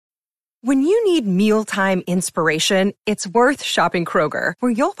When you need mealtime inspiration, it's worth shopping Kroger,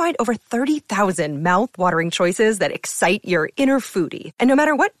 where you'll find over 30,000 mouth-watering choices that excite your inner foodie. And no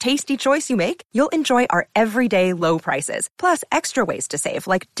matter what tasty choice you make, you'll enjoy our everyday low prices, plus extra ways to save,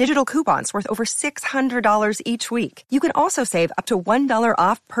 like digital coupons worth over $600 each week. You can also save up to $1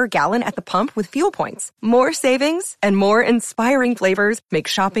 off per gallon at the pump with fuel points. More savings and more inspiring flavors make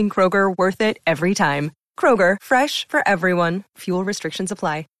shopping Kroger worth it every time. Kroger, fresh for everyone. Fuel restrictions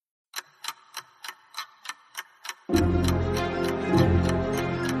apply.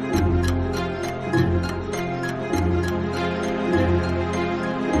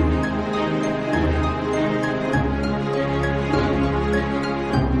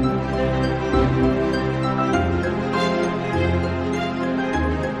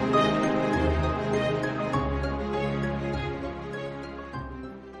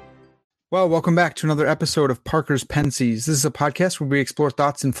 Well, welcome back to another episode of Parker's Pensies. This is a podcast where we explore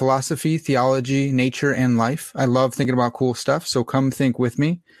thoughts in philosophy, theology, nature, and life. I love thinking about cool stuff, so come think with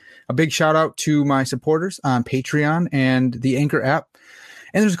me. A big shout out to my supporters on Patreon and the Anchor app.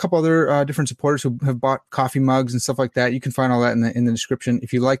 And there's a couple other different supporters who have bought coffee mugs and stuff like that. You can find all that in the description.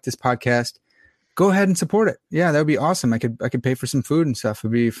 If you like this podcast, go ahead and support it. Yeah, that would be awesome. I could pay for some food and stuff. It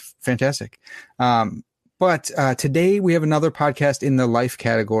would be fantastic. But today we have another podcast in the life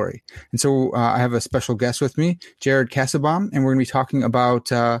category. And so I have a special guest with me, Jared Kassebaum, and we're going to be talking about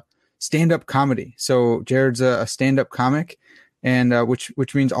stand-up comedy. So Jared's a stand-up comic, and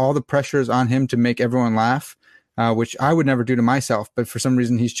which means all the pressure is on him to make everyone laugh, which I would never do to myself, but for some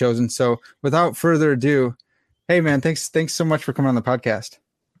reason he's chosen. So without further ado, hey man, thanks so much for coming on the podcast.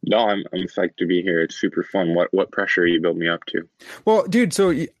 No, I'm psyched to be here. It's super fun. What pressure you built me up to? Well, dude,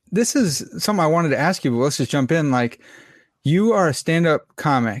 so this is something I wanted to ask you, but let's just jump in. Like, you are a stand-up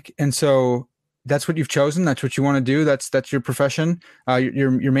comic, and so that's what you've chosen. That's what you want to do. That's your profession,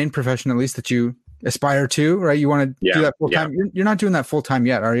 your main profession, at least, that you aspire to, right? You want to do that full time. You're not doing that full time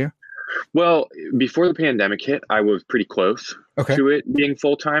yet, are you? Well, before the pandemic hit, I was pretty close to it being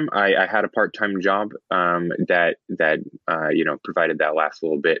full time. I had a part-time job that provided that last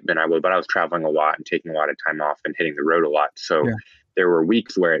little bit. But I was traveling a lot and taking a lot of time off and hitting the road a lot. So there were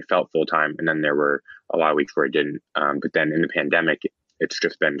weeks where it felt full time, and then there were a lot of weeks where it didn't. But then in the pandemic, it's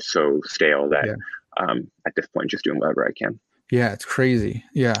just been so stale that at this point, just doing whatever I can. Yeah, it's crazy.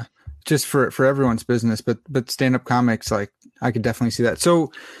 Yeah, just for everyone's business, but stand-up comics, like, I could definitely see that.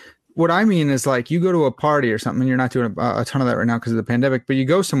 So what I mean is, like, you go to a party or something, and you're not doing a ton of that right now because of the pandemic, but you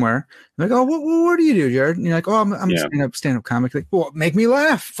go somewhere, like, oh, what do you do, Jared? And you're like, oh, I'm a stand-up comic. Like, well, make me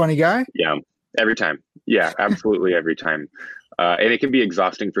laugh, funny guy. Yeah, every time. Yeah, absolutely every time. And it can be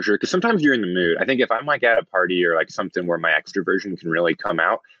exhausting for sure, because sometimes you're in the mood. I think if I'm like at a party or like something where my extroversion can really come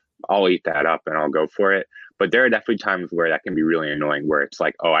out, I'll eat that up and I'll go for it. But there are definitely times where that can be really annoying, where it's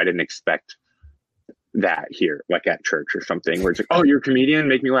like, oh, I didn't expect that here, like at church or something, where it's like, oh, you're a comedian,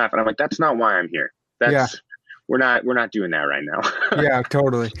 make me laugh. And I'm like, that's not why I'm here. We're not doing that right now. Yeah,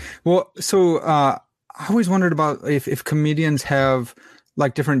 totally. Well, so I always wondered about if comedians have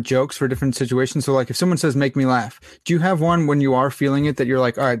like different jokes for different situations. So like if someone says, make me laugh, do you have one when you are feeling it that you're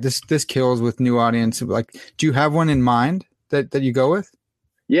like, all right, this kills with new audience? Like, do you have one in mind that you go with?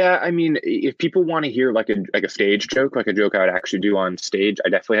 Yeah, I mean, if people want to hear like a stage joke, like a joke I would actually do on stage, I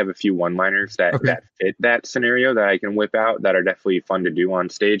definitely have a few one-liners that fit that scenario that I can whip out that are definitely fun to do on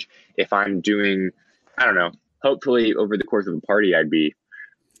stage. If I'm doing, I don't know, hopefully over the course of a party, I'd be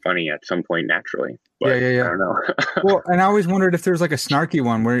funny at some point naturally. But yeah. I don't know. Well, and I always wondered if there's like a snarky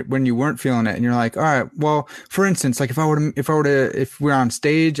one where when you weren't feeling it and you're like, all right, well, for instance, like if we're on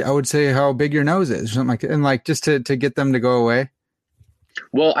stage, I would say how big your nose is or something like that, and like just to get them to go away.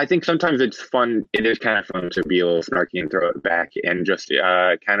 Well, I think sometimes it's fun. It is kind of fun to be a little snarky and throw it back and just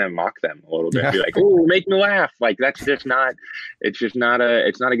kind of mock them a little bit. Yeah. Be like, "Oh, make me laugh!" Like that's just not. It's not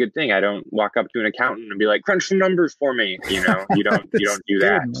a good thing. I don't walk up to an accountant and be like, "Crunch some numbers for me." You know, you don't do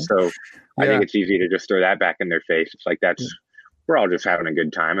that. Man. So I think it's easy to just throw that back in their face. It's like we're all just having a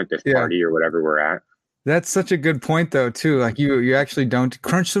good time at this party or whatever we're at. That's such a good point, though, too. Like you actually don't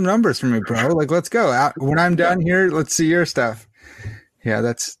crunch some numbers for me, bro. Like, let's go. When I'm done here, let's see your stuff. Yeah,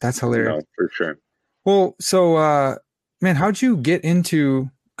 that's hilarious. No, for sure. Well, so, man, how'd you get into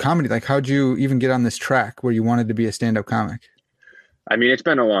comedy? Like, how'd you even get on this track where you wanted to be a stand-up comic? I mean, it's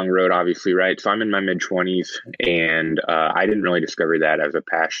been a long road, obviously, right? So I'm in my mid-20s, and I didn't really discover that as a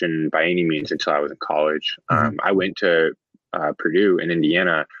passion by any means until I was in college. Mm-hmm. I went to Purdue in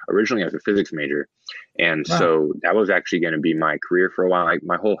Indiana originally as a physics major. And so that was actually going to be my career for a while. Like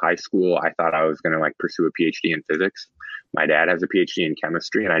my whole high school, I thought I was going to like pursue a PhD in physics. my dad has a PhD in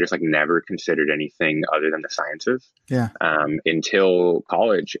chemistry, and I just like never considered anything other than the sciences. Yeah. Until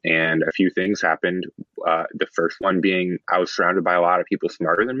college, and a few things happened. The first one being I was surrounded by a lot of people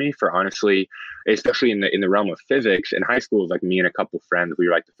smarter than me for honestly, especially in the realm of physics. In high school, it was like me and a couple friends. We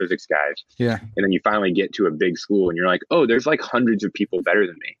were like the physics guys. Yeah. And then you finally get to a big school and you're like, oh, there's like hundreds of people better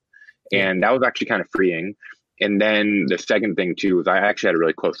than me. Yeah. And that was actually kind of freeing. And then the second thing too was I actually had a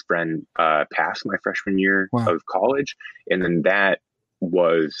really close friend pass my freshman year of college. And then that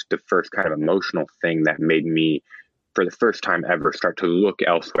was the first kind of emotional thing that made me, for the first time ever, start to look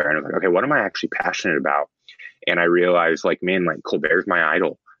elsewhere. And I was like, okay, what am I actually passionate about? And I realized like, man, like Colbert's my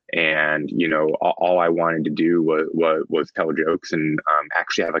idol. And, you know, all I wanted to do was tell jokes and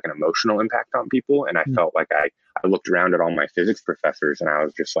actually have like an emotional impact on people. And I felt like I looked around at all my physics professors and I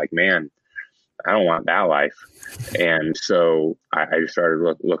was just like, man, I don't want that life. And so I just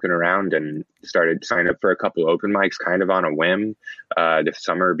started looking around and started signing up for a couple of open mics kind of on a whim this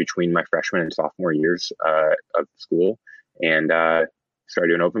summer between my freshman and sophomore years of school, and started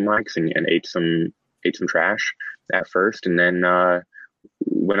doing open mics and ate some trash at first, and then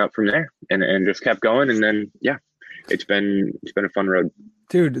went up from there and just kept going. And then, yeah, it's been a fun road.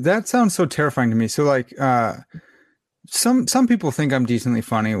 Dude, that sounds so terrifying to me. So like, some people think I'm decently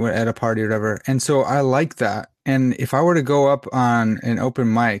funny at a party or whatever. And so I like that. And if I were to go up on an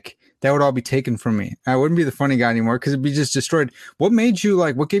open mic, that would all be taken from me. I wouldn't be the funny guy anymore because it'd be just destroyed. What made you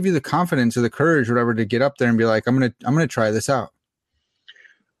what gave you the confidence or the courage or whatever to get up there and be like, I'm going to try this out?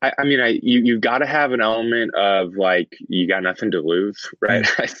 I mean, you've got to have an element of like, you got nothing to lose, right?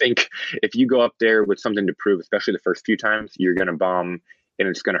 I think if you go up there with something to prove, especially the first few times, you're going to bomb and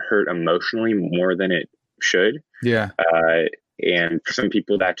it's going to hurt emotionally more than it should. Yeah. And for some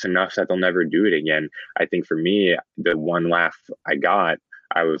people that's enough that they'll never do it again. I think for me, the one laugh I got,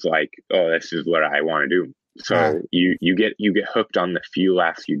 I was like, oh, this is what I want to do. So you get hooked on the few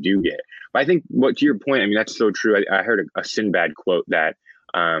laughs you do get. But I think to your point, I mean, that's so true. I heard a Sinbad quote that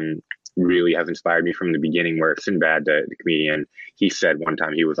really has inspired me from the beginning, where Sinbad, the comedian, he said one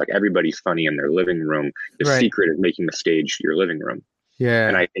time, he was like, everybody's funny in their living room. The secret is making the stage your living room. Yeah.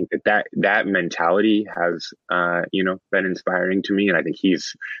 And I think that mentality has, been inspiring to me. And I think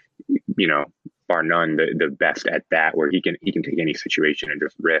he's, bar none, the best at that, where he can take any situation and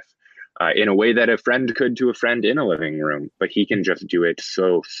just riff in a way that a friend could to a friend in a living room, but he can just do it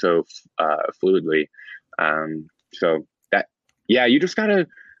so fluidly. So that, yeah, you just got to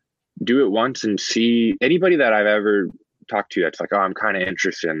do it once and see. Anybody that I've ever talked to that's like, oh, I'm kind of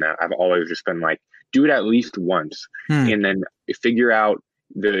interested in that, I've always just been like, do it at least once and then figure out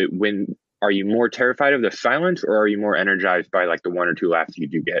when are you more terrified of the silence or are you more energized by like the one or two laughs you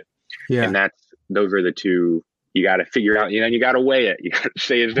do get? Yeah. And those are the two you got to figure out, and you got to weigh it. You got to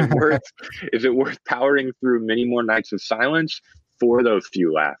say, is it worth powering through many more nights of silence for those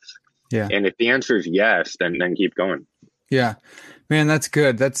few laughs? Yeah. And if the answer is yes, then keep going. Yeah, man, that's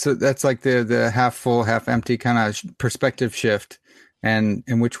good. That's like the half full, half empty kind of perspective shift. And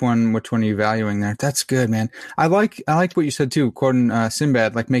which one are you valuing there? That's good, man. I like what you said too, quoting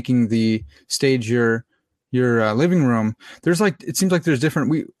Sinbad, like making the stage your living room. There's it seems like there's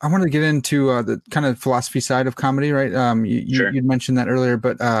different. I wanted to get into the kind of philosophy side of comedy, right? You'd mentioned that earlier,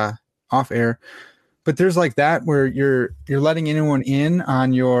 but off air. But there's like that where you're letting anyone in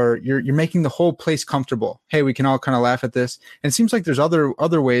on you're making the whole place comfortable. Hey, we can all kind of laugh at this. And it seems like there's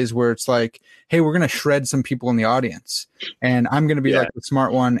other ways where it's like, hey, we're going to shred some people in the audience and I'm going to be like the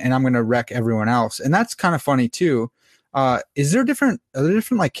smart one and I'm going to wreck everyone else. And that's kind of funny too. Are there different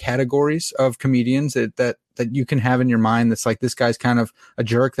like categories of comedians that you can have in your mind that's like, this guy's kind of a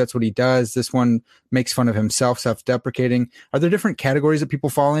jerk, that's what he does, this one makes fun of himself, self-deprecating? Are there different categories that people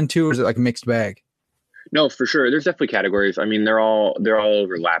fall into, or is it like a mixed bag? No, for sure. There's definitely categories. I mean, they're all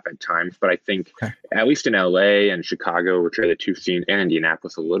overlap at times, but I think at least in LA and Chicago, which are the two scenes, and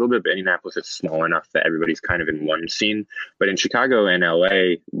Indianapolis a little bit, but Indianapolis is small enough that everybody's kind of in one scene. But in Chicago and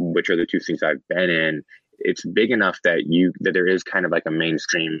LA, which are the two scenes I've been in, it's big enough that there is kind of like a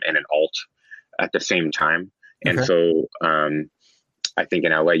mainstream and an alt at the same time. And so I think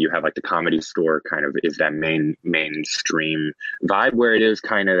in LA you have like the Comedy Store kind of is that mainstream vibe, where it is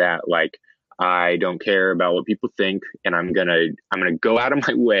kind of that like, I don't care about what people think, and I'm gonna go out of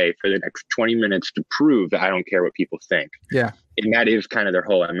my way for the next 20 minutes to prove that I don't care what people think. Yeah. And that is kind of their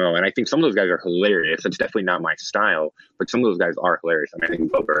whole MO. And I think some of those guys are hilarious. It's definitely not my style, but some of those guys are hilarious. I mean, I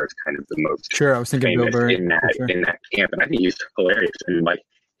think Bill Burr is kind of the most I was thinking Bill Burr in that camp, and I think he's hilarious. And like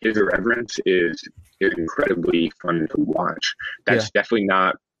his irreverence is incredibly fun to watch. That's definitely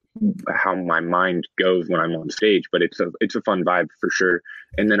not how my mind goes when I'm on stage, but it's a fun vibe for sure.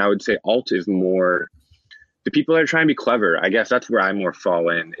 And then I would say alt is more the people that are trying to be clever, I guess that's where I more fall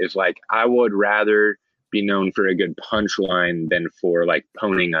in, is like, I would rather be known for a good punchline than for like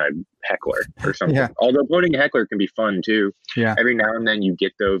poning a heckler or something. Yeah. Although poning a heckler can be fun too. Yeah. Every now and then you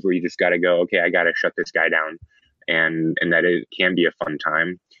get those where you just got to go, okay, I got to shut this guy down. And that it can be a fun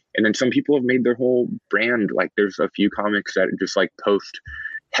time. And then some people have made their whole brand. Like there's a few comics that just like post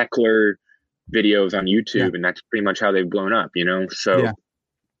heckler videos on YouTube, and that's pretty much how they've blown up, you know? So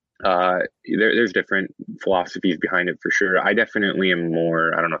there's different philosophies behind it for sure. I definitely am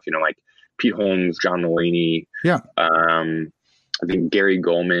more, I don't know if you know, like Pete Holmes, John Mulaney. Yeah. I think Gary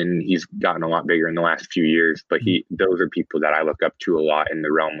Goldman, he's gotten a lot bigger in the last few years, but those are people that I look up to a lot in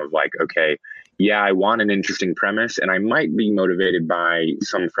the realm of like, okay, yeah, I want an interesting premise and I might be motivated by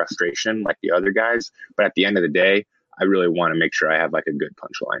some frustration like the other guys, but at the end of the day, I really want to make sure I have like a good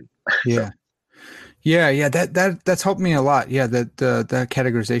punchline. Yeah. Yeah. That's helped me a lot. Yeah. That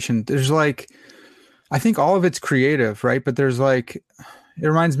categorization, there's like, I think all of it's creative, right? But there's like, it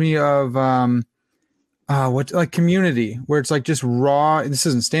reminds me of, what like Community, where it's like just raw, this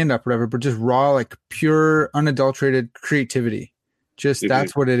isn't stand up or whatever, but just raw, like pure unadulterated creativity. Just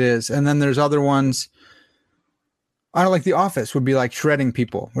that's what it is. And then there's other ones. I don't like The Office would be like shredding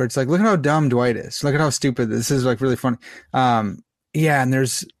people, where it's like, look at how dumb Dwight is. Look at how stupid this is, like really funny. Yeah. And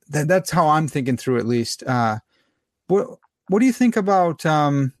there's that's how I'm thinking through at least. What do you think about,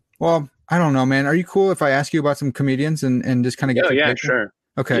 well, I don't know, man. Are you cool if I ask you about some comedians and just kind of get Oh, yeah, sure.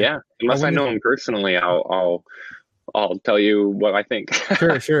 Okay. Yeah. Unless I know him personally, I'll tell you what I think.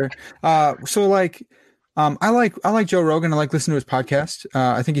 Sure. So like, I like Joe Rogan. I like listening to his podcast.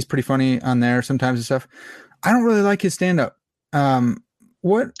 I think he's pretty funny on there sometimes and stuff. I don't really like his stand-up.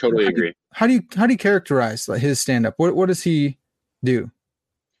 Totally agree. How do you characterize like his stand-up? What does he do?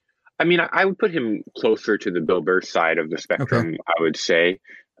 I mean, I would put him closer to the Bill Burr side of the spectrum, I would say.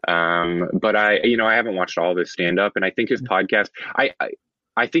 But I haven't watched all of his stand-up, and I think his podcast,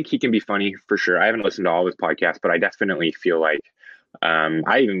 I think he can be funny for sure. I haven't listened to all of his podcasts, but I definitely feel like,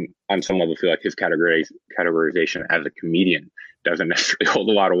 I even on some level feel like his categorization as a comedian doesn't necessarily hold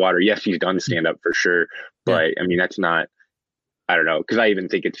a lot of water. Yes, he's done stand up for sure, but I mean, that's not, I don't know. Cause I even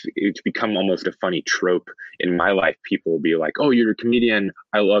think it's become almost a funny trope in my life. People will be like, oh, you're a comedian.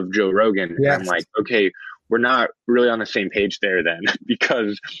 I love Joe Rogan. Yes. And I'm like, okay, we're not really on the same page there then,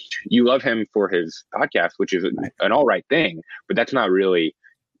 because you love him for his podcast, which is an all right thing, but that's not really,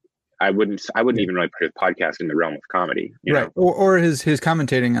 I wouldn't even really put his podcast in the realm of comedy, you know? Or his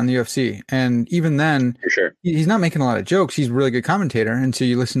commentating on the UFC. And even then, for sure, he's not making a lot of jokes. He's a really good commentator. And so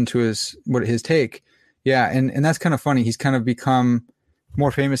you listen to his take. Yeah. And that's kind of funny. He's kind of become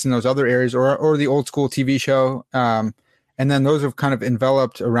more famous in those other areas or the old school TV show. And then those have kind of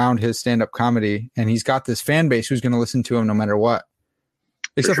enveloped around his stand-up comedy. And he's got this fan base who's going to listen to him no matter what.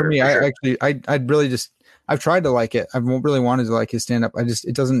 Except for me, I'd really just, I've tried to like it. I've really wanted to like his stand-up.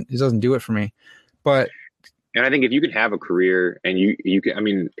 It doesn't do it for me. But, and I think if you can have a career and you can, I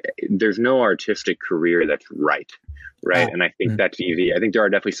mean, there's no artistic career that's right. And I think that's easy. I think there are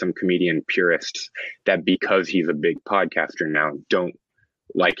definitely some comedian purists that, because he's a big podcaster now, don't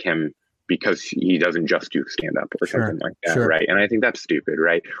like him because he doesn't just do stand-up or something like that. Right. And I think that's stupid,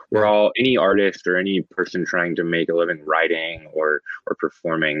 right? We're all, any artist or any person trying to make a living writing or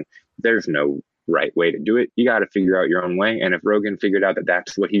performing, there's no right way to do it. You got to figure out your own way. And if Rogan figured out that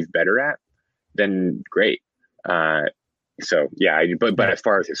that's what he's better at, then great. So yeah, but as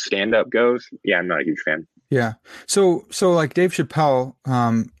far as his stand-up goes, yeah, I'm not a huge fan. Yeah. So like Dave Chappelle,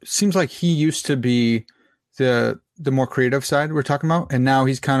 seems like he used to be the more creative side we're talking about, and now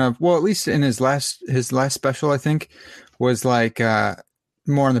he's kind of, well, at least in his last special, I think, was like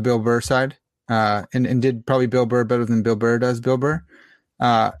more on the Bill Burr side, and did probably Bill Burr better than Bill Burr does Bill Burr.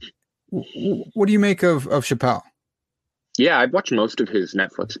 What do you make of Chappelle? Yeah, I've watched most of his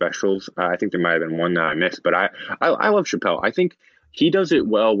Netflix specials. I think there might have been one that I missed, but I love Chappelle. I think he does it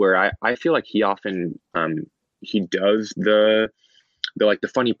well, where I feel like he often he does the like the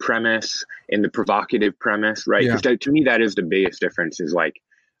funny premise and the provocative premise, right? Because to me, that is the biggest difference. Is like,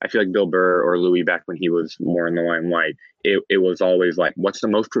 I feel like Bill Burr or Louis, back when he was more in the limelight, it was always like, what's the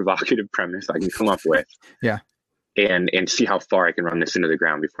most provocative premise I can come up with? And see how far I can run this into the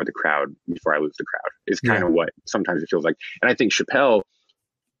ground before I lose the crowd, is kind of what sometimes it feels like. And I think Chappelle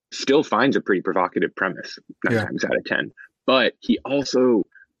still finds a pretty provocative premise 9 times out of 10, but he also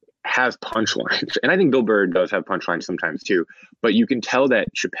has punchlines. And I think Bill Burr does have punchlines sometimes too, but you can tell that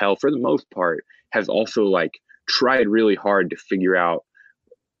Chappelle, for the most part, has also like tried really hard to figure out,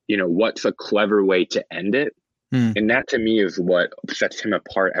 what's a clever way to end it. And that to me is what sets him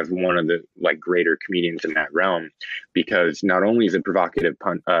apart as one of the like greater comedians in that realm, because not only is it provocative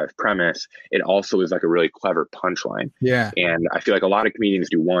premise, it also is like a really clever punchline. Yeah. And I feel like a lot of comedians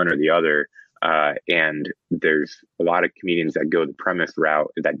do one or the other. And there's a lot of comedians that go the premise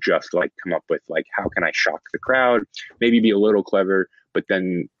route that just like come up with like, how can I shock the crowd? Maybe be a little clever, but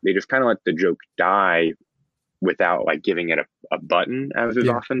then they just kind of let the joke die without like giving it a button, as is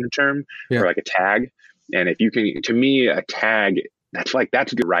often the term, or like a tag. And if you can, to me, a tag, that's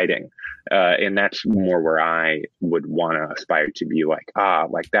good writing. And that's more where I would want to aspire to be like,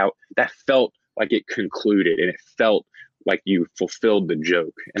 like that felt like it concluded and it felt like you fulfilled the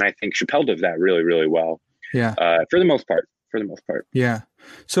joke. And I think Chappelle does that really, really well. Yeah. For the most part. Yeah.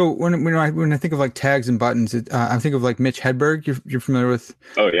 So when I think of like tags and buttons, I think of like Mitch Hedberg. You're familiar with?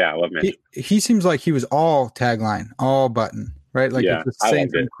 Oh yeah, I love Mitch. He seems like he was all tagline, all button, right? Like yeah, it's the same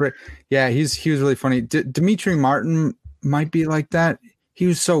thing. Yeah, he was really funny. Dimitri Martin might be like that. He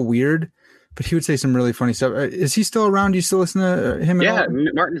was so weird, but he would say some really funny stuff. Is he still around? Do you still listen to him? Yeah,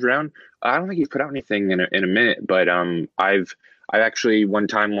 Martin's around. I don't think he's put out anything in a minute, but I've actually one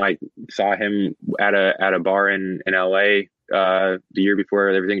time like saw him at a bar in LA the year before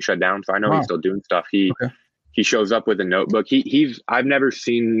everything shut down. So I know he's still doing stuff. He shows up with a notebook. I've never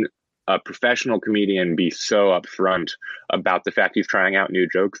seen a professional comedian be so upfront about the fact he's trying out new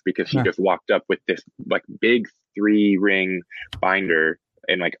jokes, because he just walked up with this like big 3-ring binder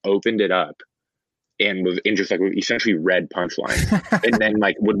and like opened it up and was in just like essentially read punchlines and then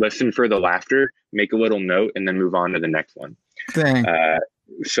like would listen for the laughter, make a little note, and then move on to the next one. Dang.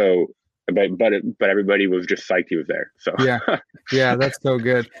 But everybody was just psyched he was there. So yeah, that's so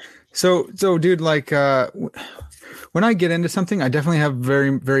good. So dude, like when I get into something, I definitely have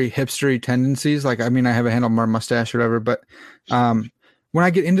very, very hipstery tendencies. Like, I mean, I have a handlebar mustache or whatever, but when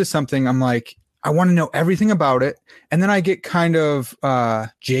I get into something, I'm like, I want to know everything about it. And then I get kind of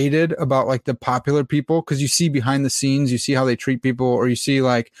jaded about like the popular people, because you see behind the scenes, you see how they treat people, or you see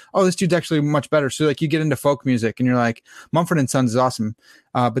like, oh, this dude's actually much better. So like you get into folk music and you're like, Mumford & Sons is awesome.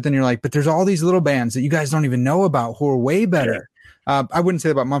 But then you're like, but there's all these little bands that you guys don't even know about who are way better. I wouldn't say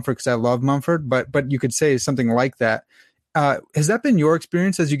that about Mumford because I love Mumford, but you could say something like that. Has that been your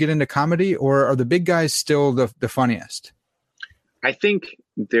experience as you get into comedy, or are the big guys still the funniest? I think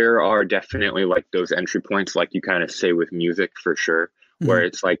there are definitely like those entry points, like you kind of say with music for sure, where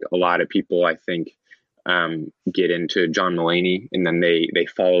it's like a lot of people, I think, get into John Mulaney and then they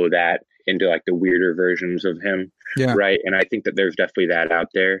follow that into like the weirder versions of him. Yeah. Right. And I think that there's definitely that out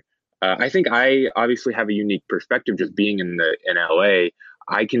there. I think I obviously have a unique perspective just being in LA.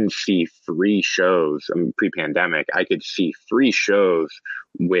 I can see free shows. Pre-pandemic, I could see free shows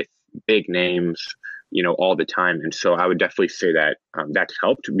with big names, all the time. And so I would definitely say that that's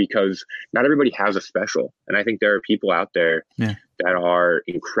helped, because not everybody has a special. And I think there are people out there that are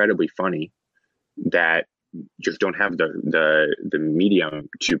incredibly funny that just don't have the medium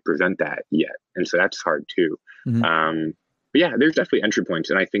to present that yet. And so that's hard too. But yeah, there's definitely entry points.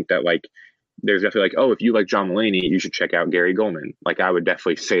 And I think that like, there's definitely like, oh, if you like John Mulaney, you should check out Gary Goldman. Like I would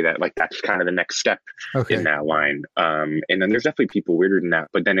definitely say that like, that's kind of the next step in that line. And then there's definitely people weirder than that,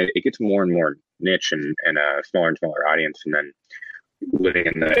 but then it gets more and more niche and a smaller and smaller audience. And then living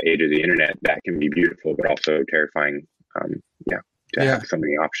in the age of the internet, that can be beautiful, but also terrifying. To have so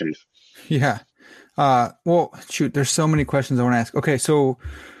many options. Yeah. Well, shoot, there's so many questions I want to ask. Okay. So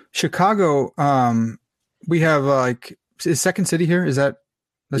Chicago, we have is Second City here?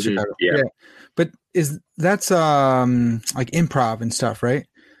 That's Chicago. Yeah. But that's like improv and stuff, right?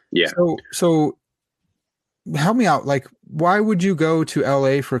 Yeah. So help me out. Like, why would you go to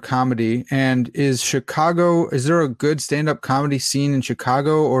LA for comedy? And is there a good stand-up comedy scene in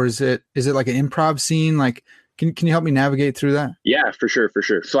Chicago, or is it like an improv scene? Like, can you help me navigate through that? Yeah, for sure.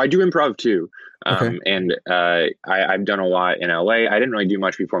 So I do improv too. And I've done a lot in LA. I didn't really do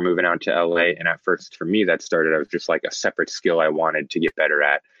much before moving out to LA. And at first for me, that started as just like a separate skill I wanted to get better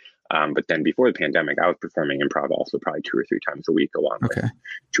at. But then before the pandemic, I was performing improv also probably 2 or 3 times a week, along with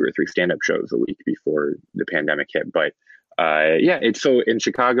 2 or 3 stand-up shows a week before the pandemic hit. But it's so in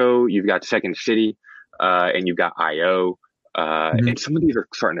Chicago, you've got Second City and you've got IO. And some of these are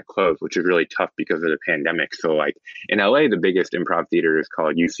starting to close, which is really tough because of the pandemic. So like in LA, the biggest improv theater is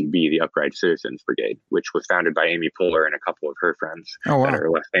called UCB, the Upright Citizens Brigade, which was founded by Amy Poehler and a couple of her friends that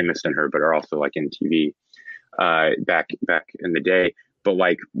are less famous than her, but are also like in TV back in the day. But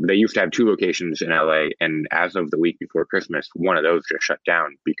like they used to have 2 locations in LA, and as of the week before Christmas, one of those just shut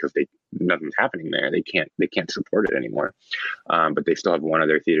down because nothing's happening there. They can't support it anymore. But they still have one of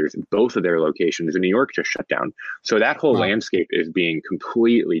their theaters. Both of their locations in New York just shut down. So that whole landscape is being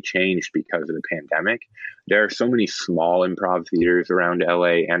completely changed because of the pandemic. There are so many small improv theaters around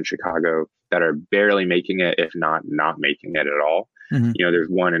LA and Chicago that are barely making it, if not making it at all. Mm-hmm. There's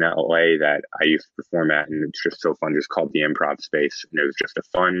one in LA that I used to perform at, and it's just so fun, just called the Improv Space. And it was just a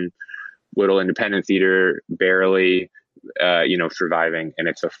fun little independent theater, barely, surviving. And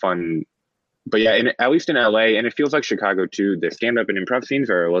it's a fun, but yeah, at least in LA, and it feels like Chicago too, the stand-up and improv scenes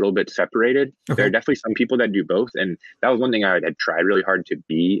are a little bit separated. Okay. There are definitely some people that do both. And that was one thing I had tried really hard to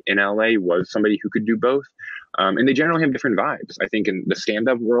be in LA, was somebody who could do both. And they generally have different vibes. I think in the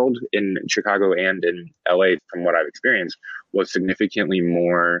stand-up world in Chicago and in LA, from what I've experienced, was significantly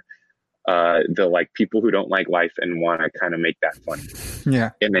more the like people who don't like life and want to kind of make that funny. Yeah.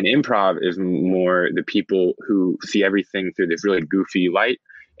 And then improv is more the people who see everything through this really goofy light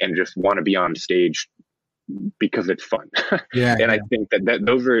and just want to be on stage because it's fun. Yeah. And I think that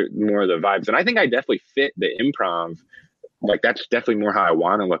those are more of the vibes. And I think I definitely fit the improv. Like, that's definitely more how I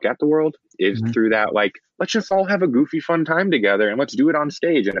want to look at the world, is through that, like, let's just all have a goofy, fun time together and let's do it on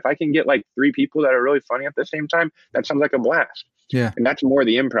stage. And if I can get like 3 people that are really funny at the same time, that sounds like a blast. Yeah. And that's more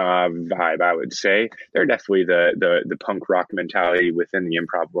the improv vibe, I would say. They're definitely the punk rock mentality within the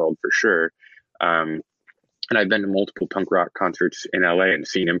improv world for sure. And I've been to multiple punk rock concerts in LA and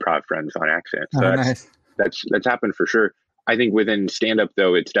seen improv friends on accident. So nice. That's happened for sure. I think within stand-up,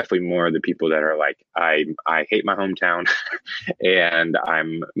 though, it's definitely more the people that are like, I hate my hometown and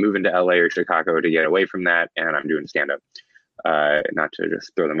I'm moving to LA or Chicago to get away from that, and I'm doing stand-up. Not to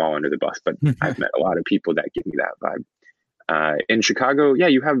just throw them all under the bus, but I've met a lot of people that give me that vibe. In Chicago, yeah,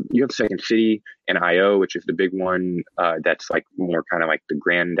 you have Second City and IO, which is the big one. That's like more kind of like the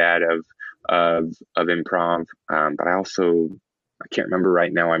granddad of improv. But I can't remember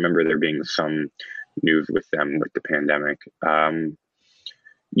right now. I remember there being some news with them with the pandemic.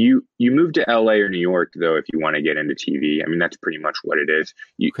 You moved to LA or New York, though, if you want to get into TV. I mean, that's pretty much what it is.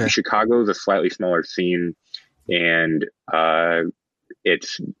 Okay. Chicago is a slightly smaller scene, and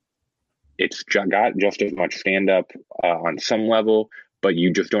it's got just as much stand-up on some level, but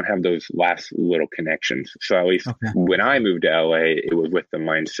you just don't have those last little connections. So at least when I moved to LA, it was with the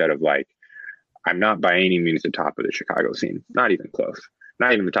mindset of like, I'm not by any means the top of the Chicago scene, not even close.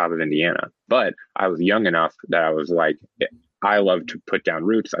 Not even the top of Indiana, but I was young enough that I was like, I love to put down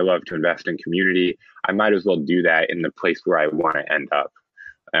roots. I love to invest in community. I might as well do that in the place where I want to end up.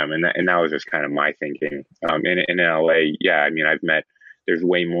 And that was just kind of my thinking. In LA, yeah, I mean, there's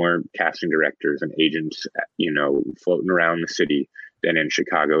way more casting directors and agents, floating around the city than in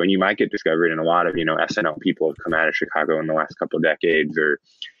Chicago. And you might get discovered, and a lot of, SNL people have come out of Chicago in the last couple of decades, or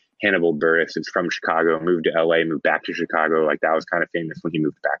Hannibal Buress is from Chicago, moved to LA, moved back to Chicago. Like, that was kind of famous when he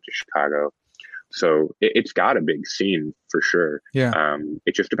moved back to Chicago. So it's got a big scene for sure. Yeah.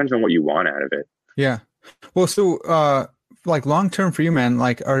 It just depends on what you want out of it. Yeah. Well, so like long term for you, man,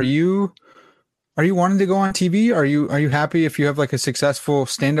 like, are you wanting to go on TV? Are you happy if you have like a successful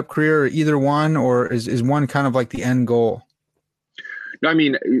stand-up career, or either one, or is one kind of like the end goal? No, I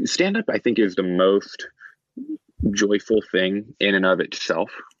mean, stand-up, I think, is the most joyful thing in and of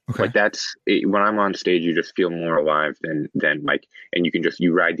itself. Okay. Like, that's when I'm on stage, you just feel more alive than like, and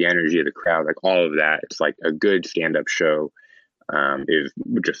you ride the energy of the crowd, like all of that. It's like a good stand-up show is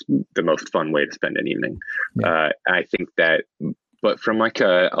just the most fun way to spend an evening. Yeah. I think that, but from like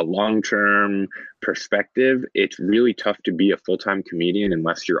a long-term perspective, it's really tough to be a full-time comedian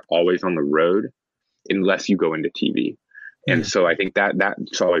unless you're always on the road, unless you go into TV. And so I think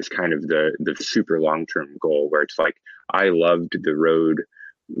that's always kind of the super long-term goal, where it's like, I loved the road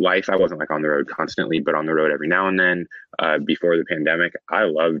life. I wasn't like on the road constantly, but on the road every now and then. Before the pandemic, I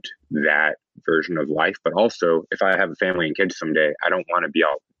loved that version of life. But also, if I have a family and kids someday, I don't want to be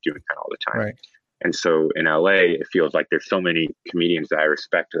out doing that all the time. Right. And so in LA, it feels like there's so many comedians that I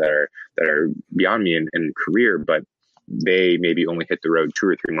respect that are beyond me in career, but they maybe only hit the road 2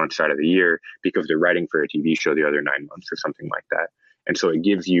 or 3 months out of the year because they're writing for a TV show the other 9 months or something like that. And so it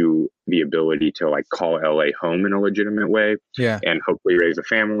gives you the ability to like call LA home in a legitimate way, and hopefully raise a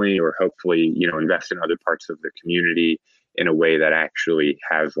family, or hopefully, invest in other parts of the community in a way that actually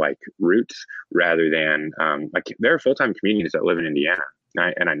has like roots, rather than like, there are full-time comedians that live in Indiana,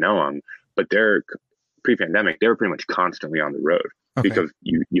 and I know them, but they're pre-pandemic, they were pretty much constantly on the road. Okay. Because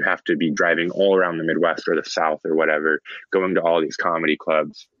you have to be driving all around the Midwest or the South or whatever, going to all these comedy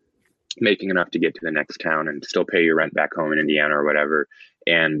clubs, making enough to get to the next town and still pay your rent back home in Indiana or whatever.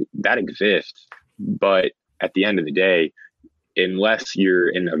 And that exists. But at the end of the day, unless you're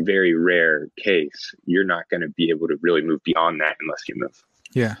in a very rare case, you're not going to be able to really move beyond that unless you move.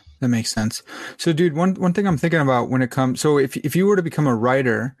 Yeah, that makes sense. So dude, one thing I'm thinking about when it comes, so if you were to become a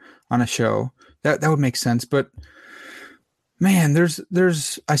writer on a show, that would make sense. But man,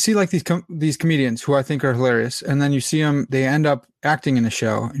 I see like these comedians who I think are hilarious, and then you see them, they end up acting in a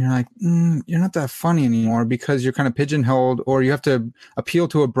show, and you're like, you're not that funny anymore because you're kind of pigeonholed, or you have to appeal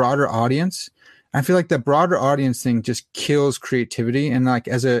to a broader audience. I feel like the broader audience thing just kills creativity. And like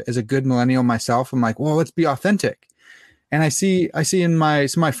as a good millennial myself, I'm like, well, let's be authentic. And I see in some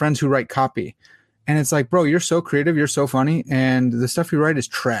of my friends who write copy, and it's like, bro, you're so creative, you're so funny, and the stuff you write is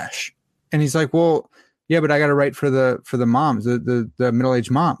trash. And he's like, well, yeah, but I got to write for the moms, the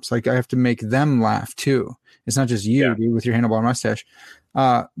middle-aged moms. Like I have to make them laugh too. It's not just you, dude, with your handlebar mustache.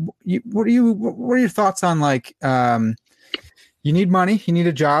 What are your thoughts on like, you need money, you need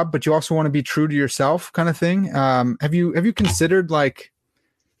a job, but you also want to be true to yourself, kind of thing? Have you considered like,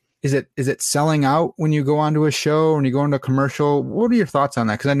 is it selling out when you go onto a show, when you go into a commercial? What are your thoughts on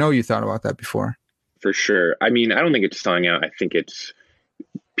that? Because I know you thought about that before. For sure. I mean, I don't think it's selling out. I think it's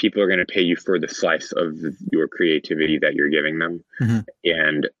people are going to pay you for the slice of your creativity that you're giving them. Mm-hmm.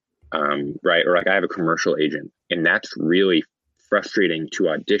 And right, or like I have a commercial agent, and that's really frustrating to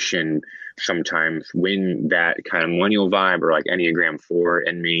audition sometimes when that kind of millennial vibe, or like Enneagram 4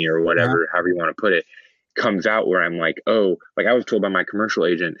 in me, or whatever, however you want to put it, comes out, where I'm like, oh, like I was told by my commercial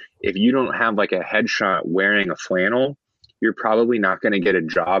agent, if you don't have like a headshot wearing a flannel, you're probably not going to get a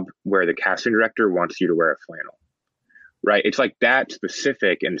job where the casting director wants you to wear a flannel. Right. It's like that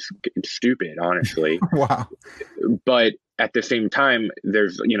specific, and it's stupid, honestly. Wow. But at the same time,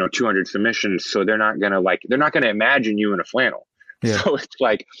 there's, 200 submissions. So they're not going to imagine you in a flannel. Yeah. So it's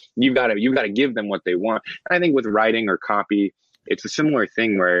like, you've got to give them what they want. And I think with writing or copy, it's a similar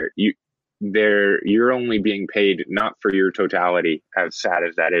thing where you're only being paid not for your totality, as sad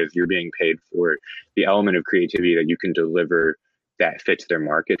as that is. You're being paid for the element of creativity that you can deliver that fits their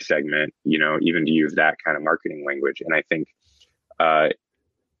market segment, even to use that kind of marketing language. And I think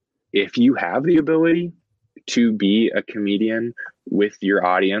if you have the ability to be a comedian with your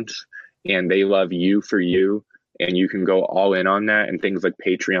audience, and they love you for you, and you can go all in on that, and things like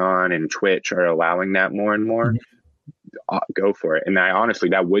Patreon and Twitch are allowing that more and more, go for it. And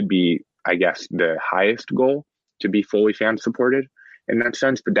that would be, I guess, the highest goal, to be fully fan supported in that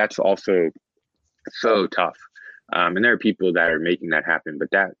sense. But that's also so tough. And there are people that are making that happen.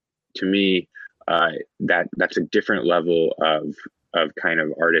 But that, to me, that's a different level of kind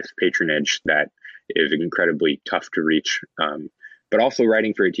of artist patronage that is incredibly tough to reach. But also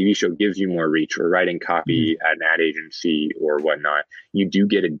writing for a TV show gives you more reach, or writing copy at an ad agency or whatnot. You do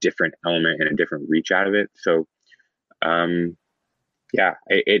get a different element and a different reach out of it. So, yeah,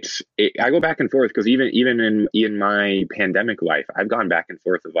 I go back and forth, because even in my pandemic life, I've gone back and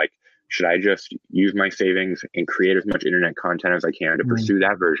forth of like, should I just use my savings and create as much internet content as I can to pursue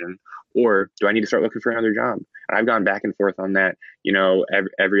that version? Or do I need to start looking for another job? And I've gone back and forth on that,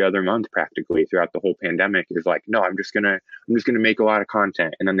 every other month practically throughout the whole pandemic. Is like, no, I'm just gonna make a lot of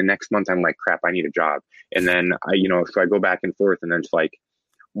content, and then the next month I'm like, crap, I need a job. And then so I go back and forth, and then it's like,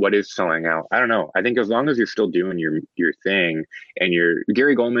 what is selling out? I don't know. I think as long as you're still doing your thing, and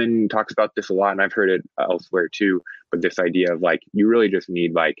Gary Goldman talks about this a lot, and I've heard it elsewhere too, but this idea of like, you really just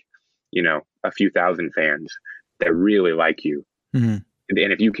need like, a few thousand fans that really like you. Mm-hmm.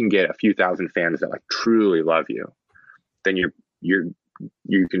 And if you can get a few thousand fans that like truly love you, then you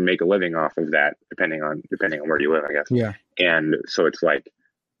can make a living off of that, depending on where you live, I guess. Yeah. And so it's like,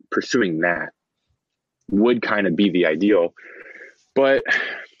 pursuing that would kind of be the ideal. But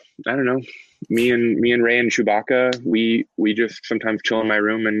I don't know. Me and Ray and Chewbacca, we just sometimes chill in my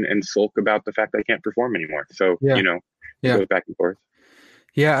room and sulk about the fact that I can't perform anymore. So go back and forth.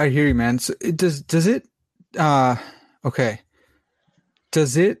 Yeah, I hear you, man. So do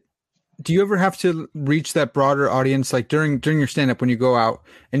you ever have to reach that broader audience, like during your stand-up, when you go out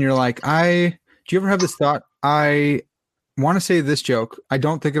and you're like, do you ever have this thought, I want to say this joke, I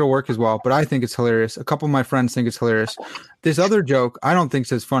don't think it'll work as well, but I think it's hilarious. A couple of my friends think it's hilarious. This other joke, I don't think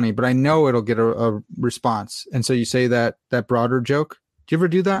is as funny, but I know it'll get a response. And so you say that broader joke. Do you ever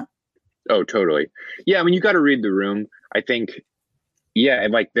do that? Oh, totally. Yeah. I mean, you got to read the room. I think, yeah,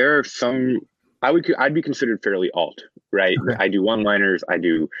 like there are some, I'd be considered fairly alt, right? Okay. I do one-liners. I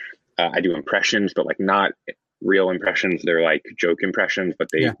do impressions, but like not real impressions. They're like joke impressions, but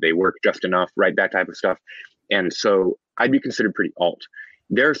they work just enough, right? That type of stuff. And so I'd be considered pretty alt.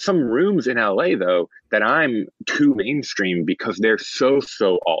 There are some rooms in LA though that I'm too mainstream, because they're so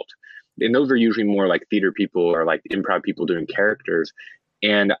alt. And those are usually more like theater people or like improv people doing characters.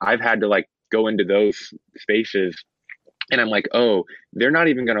 And I've had to like go into those spaces And I'm like, oh, they're not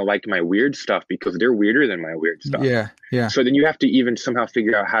even going to like my weird stuff because they're weirder than my weird stuff. Yeah. Yeah. So then you have to even somehow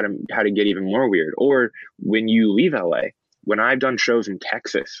figure out how to get even more weird. Or when you leave LA, when I've done shows in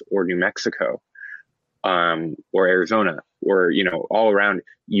Texas or New Mexico, or Arizona, or, you know, all around,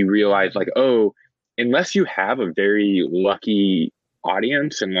 you realize like, oh, unless you have a very lucky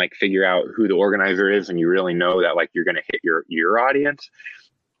audience and like figure out who the organizer is, and you really know that like you're going to hit your audience.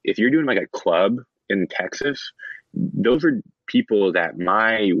 If you're doing like a club in Texas, those are people that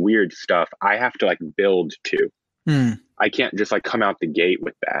my weird stuff, I have to like build to. I can't just like come out the gate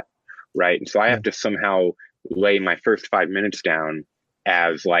with that. Right. And so I have to somehow lay my first 5 minutes down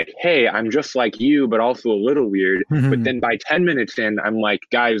as like, hey, I'm just like you, but also a little weird. But then by 10 minutes in, I'm like,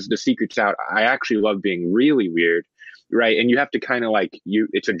 guys, the secret's out. I actually love being really weird. Right. And you have to kind of like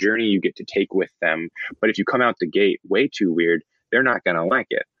it's a journey you get to take with them. But if you come out the gate way too weird, they're not going to like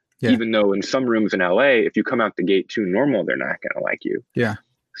it. Yeah. Even though in some rooms in LA, if you come out the gate too normal, they're not going to like you. Yeah.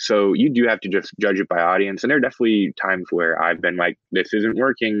 So you do have to just judge it by audience. And there are definitely times where I've been like, this isn't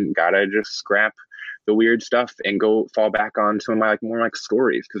working. Gotta just scrap the weird stuff and go fall back on some of my like more like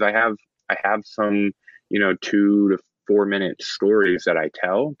stories. Cause I have some, you know, 2 to 4 minute stories that I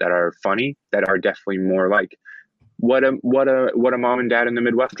tell that are funny, that are definitely more like what a mom and dad in the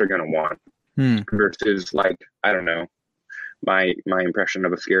Midwest are going to want versus like, I don't know, my impression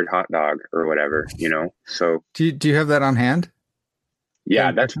of a scared hot dog or whatever, you know? So do you have that on hand?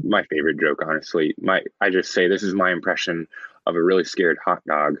 Yeah, that's my favorite joke, honestly. I just say, this is my impression of a really scared hot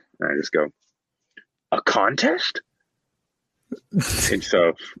dog. And I just go, a contest? And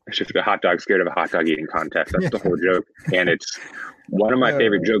so it's just a hot dog scared of a hot dog eating contest. That's the whole joke. And it's one of my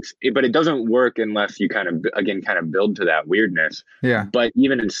favorite jokes, but it doesn't work unless you kind of build to that weirdness. Yeah. But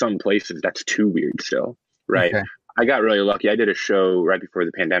even in some places, that's too weird still, right? Okay. I got really lucky. I did a show right before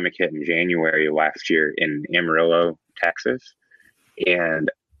the pandemic hit in January of last year in Amarillo, Texas. And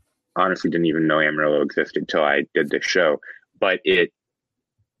honestly didn't even know Amarillo existed till I did this show. But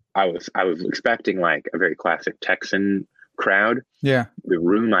I was expecting like a very classic Texan crowd. Yeah. The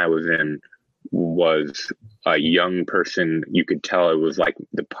room I was in was a young person. You could tell it was like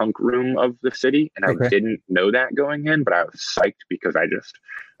the punk room of the city. And I didn't know that going in, but I was psyched because I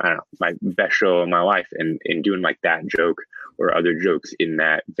don't know, my best show of my life, and doing like that joke or other jokes in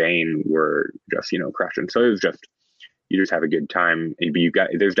that vein were just, you know, crushing. So it was just, you just have a good time.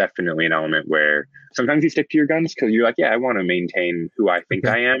 There's definitely an element where sometimes you stick to your guns because you're like, yeah, I want to maintain who I think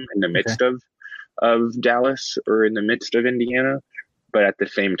I am in the midst of Dallas or in the midst of Indiana. But at the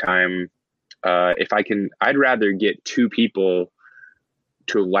same time, if I can, I'd rather get 2 people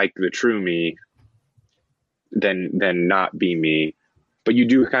to like the true me than not be me. But you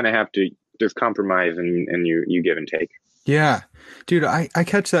do kind of have to, there's compromise and you give and take. Yeah, dude, I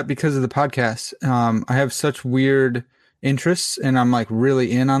catch that because of the podcast. I have such weird interests, and I'm like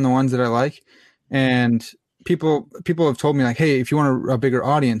really in on the ones that I like. And people have told me like, hey, if you want a bigger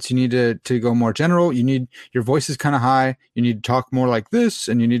audience, you need to go more general. You need, your voice is kind of high. You need to talk more like this,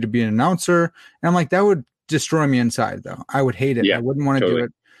 and you need to be an announcer. And I'm like, that would destroy me inside though. I would hate it. Yeah, I wouldn't want to do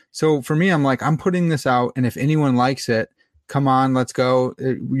it. So for me, I'm like, I'm putting this out, and if anyone likes it, come on, let's go.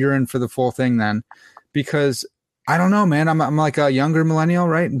 You're in for the full thing then, because I don't know, man. I'm like a younger millennial,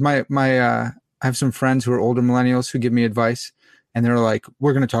 right? I have some friends who are older millennials who give me advice, and they're like,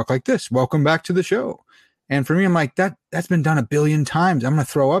 we're going to talk like this. Welcome back to the show. And for me, I'm like, that's been done 1 billion times. I'm going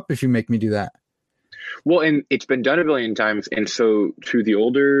to throw up if you make me do that. Well, and it's been done 1 billion times. And so to the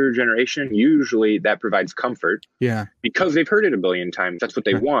older generation, usually that provides comfort. Yeah. Because they've heard it 1 billion times. That's what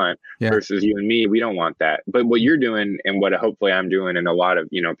they want. Yeah. Versus you and me, we don't want that. But what you're doing, and what hopefully I'm doing, and a lot of,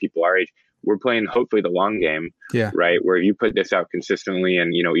 you know, people our age, we're playing hopefully the long game, right? Where you put this out consistently,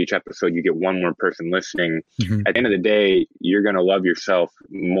 and, you know, each episode you get one more person listening. At the end of the day, you're going to love yourself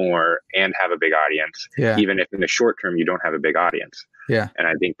more and have a big audience, even if in the short term you don't have a big audience. Yeah. And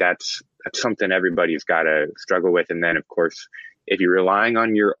I think that's something everybody's got to struggle with. And then, of course, if you're relying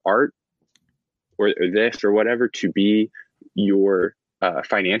on your art or this or whatever to be your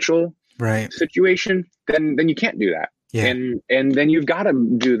financial situation, then you can't do that. Yeah. And then you've got to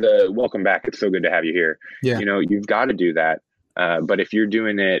do the welcome back. It's so good to have you here. Yeah. You know, you've got to do that. But if you're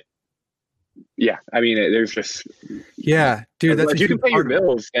doing it, I mean, there's just, dude, that's, you can pay your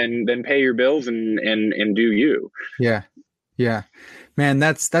bills and then pay your bills and do you. Yeah. Yeah, man,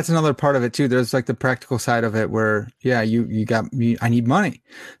 that's another part of it too. There's like the practical side of it where, you got me. I need money.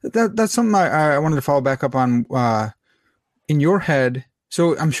 That's something I wanted to follow back up on, in your head.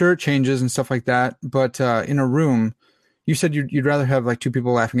 So I'm sure it changes and stuff like that. But, in a room, you said you'd rather have like 2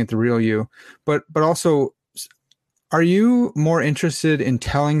 people laughing at the real you, but also, are you more interested in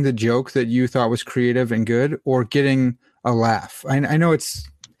telling the joke that you thought was creative and good, or getting a laugh? I know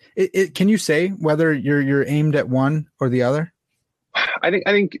can you say whether you're aimed at one or the other? I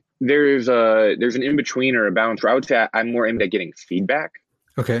think there's an in between or a balance where I would say I'm more aimed at getting feedback.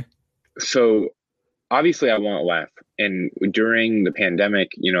 Okay. So obviously I want a laugh. And during the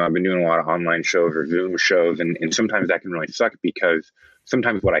pandemic, I've been doing a lot of online shows or Zoom shows, and sometimes that can really suck because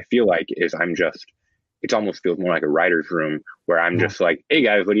sometimes what I feel like is it almost feels more like a writer's room where I'm just like, hey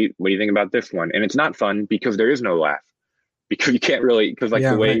guys, what do you think about this one? And it's not fun because there is no laugh, because you can't really, because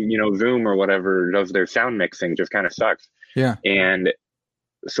the way, right. Zoom or whatever does their sound mixing just kind of sucks. Yeah. And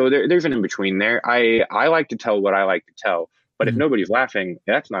so there's an in between there. I like to tell what I like to tell, but if nobody's laughing,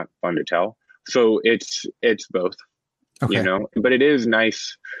 that's not fun to tell. So it's both, okay. But it is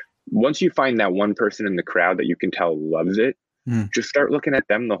nice once you find that one person in the crowd that you can tell loves it. Just start looking at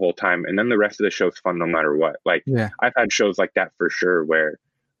them the whole time, and then the rest of the show's fun no matter what. Like, yeah. I've had shows like that for sure. Where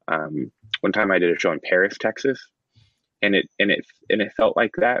one time I did a show in Paris, Texas, and it felt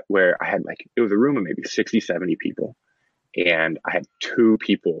like that, where I had it was a room of maybe 60, 70 people, and I had 2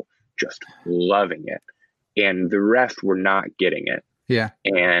 people just loving it, and the rest were not getting it. Yeah,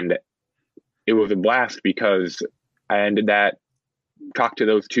 and it was a blast because I ended that. Talked to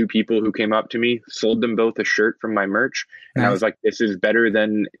those 2 people who came up to me, sold them both a shirt from my merch. And nice. I was like, this is better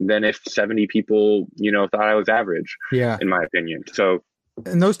than if 70 people, thought I was average, in my opinion. So,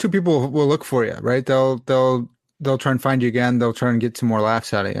 and those 2 people will look for you, right? They'll try and find you again. They'll try and get some more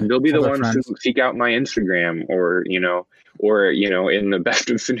laughs out of you. They'll be the ones who seek out my Instagram or in the best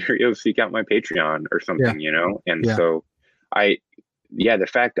of scenarios, seek out my Patreon or something, And so the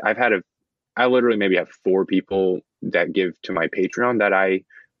fact I literally maybe have 4 people that give to my Patreon that I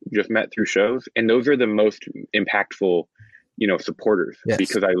just met through shows. And those are the most impactful, supporters,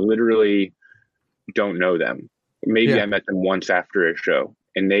 because I literally don't know them. Maybe I met them once after a show,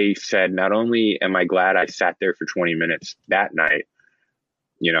 and they said, not only am I glad I sat there for 20 minutes that night,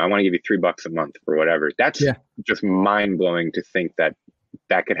 I want to give you $3 a month or whatever. That's just mind blowing to think that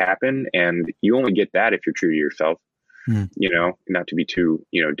could happen. And you only get that if you're true to yourself. Not to be too,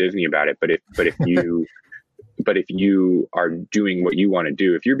 Disney about it, but if you are doing what you want to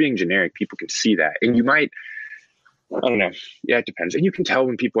do, if you're being generic, people can see that. And you might, I don't know. Yeah, it depends. And you can tell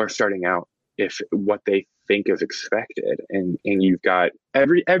when people are starting out if what they think is expected. And you've got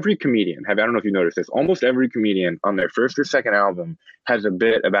every comedian, I don't know if you noticed this, almost every comedian on their first or second album has a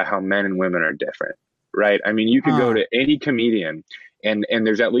bit about how men and women are different, right? I mean, you could go to any comedian and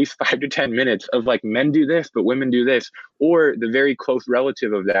there's at least 5 to 10 minutes of men do this, but women do this, or the very close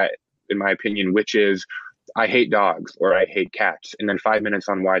relative of that, in my opinion, which is I hate dogs or I hate cats, and then 5 minutes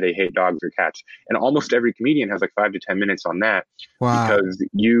on why they hate dogs or cats. And almost every comedian has 5 to 10 minutes on that. Wow. Because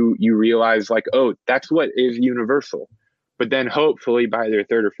you realize oh, that's what is universal. But then hopefully by their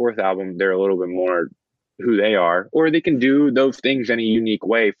 3rd or 4th album, they're a little bit more who they are, or they can do those things in a unique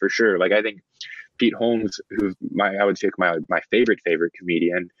way for sure. I think Pete Holmes, who's I would say my favorite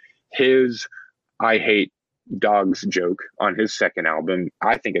comedian, his I hate dogs joke on his 2nd album,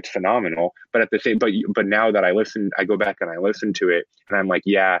 I think it's phenomenal. But at the same, but now that I go back and I listen to it, and I'm like,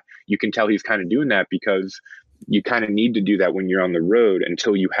 yeah, you can tell he's kind of doing that because you kind of need to do that when you're on the road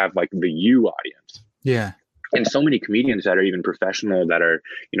until you have the you audience. Yeah. And so many comedians that are even professional that are,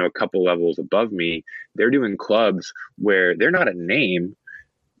 a couple levels above me, they're doing clubs where they're not a name.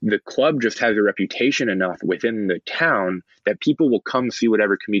 The club just has a reputation enough within the town that people will come see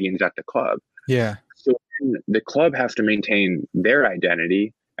whatever comedian's at the club. Yeah. So the club has to maintain their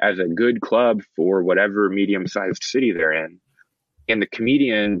identity as a good club for whatever medium-sized city they're in. And the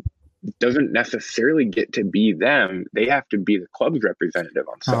comedian doesn't necessarily get to be them. They have to be the club's representative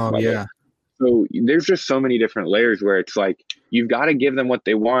on some level. Yeah. So there's just so many different layers where it's you've got to give them what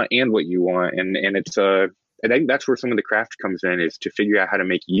they want and what you want. And it's I think that's where some of the craft comes in, is to figure out how to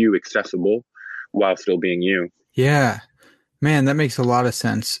make you accessible while still being you. Yeah, man, that makes a lot of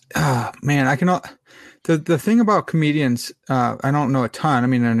sense. Man, I cannot. The thing about comedians, I don't know a ton. I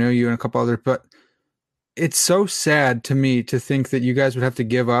mean, I know you and a couple others, but it's so sad to me to think that you guys would have to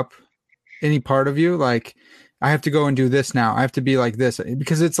give up any part of you. I have to go and do this now. I have to be like this,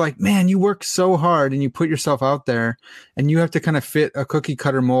 because it's man, you work so hard and you put yourself out there, and you have to kind of fit a cookie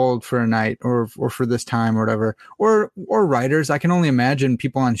cutter mold for a night or for this time or whatever, or writers. I can only imagine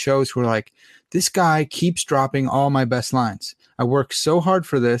people on shows who are this guy keeps dropping all my best lines. I work so hard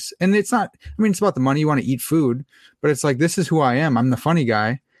for this. And it's not, it's about the money. You want to eat food, but it's this is who I am. I'm the funny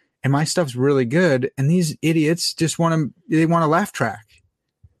guy and my stuff's really good. And these idiots just want a laugh track.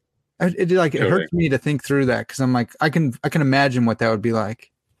 It hurts me to think through that, because I'm I can imagine what that would be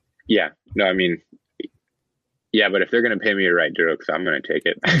like. Yeah, no, I mean, Yeah, but if they're going to pay me to write jokes, I'm going to take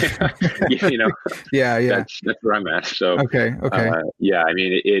it. Yeah. That's where I'm at. So, okay. Yeah, I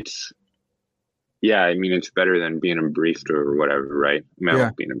mean, it's better than being a barista or whatever, right? I mean, I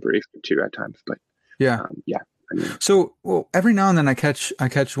like being a barista too at times, but yeah. I mean, so, well, every now and then I catch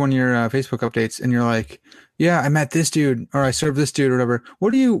one of your Facebook updates, and you're like, "Yeah, I met this dude, or I served this dude, or whatever."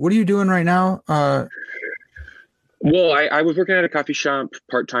 What are you doing right now? Well, I was working at a coffee shop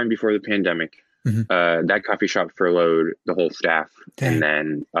part-time before the pandemic. That coffee shop furloughed the whole staff. Dang. And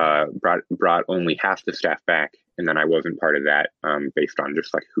then brought only half the staff back. And then I wasn't part of that based on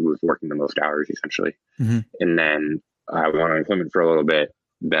just like who was working the most hours, essentially. And then I went on unemployment for a little bit.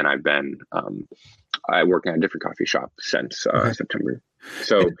 Then I've been working at a different coffee shop since September.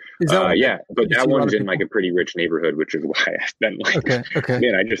 So but that one's in like a pretty rich neighborhood, which is why I've been like,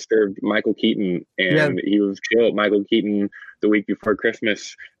 man, I just served Michael Keaton, and he was chill. Michael Keaton, the week before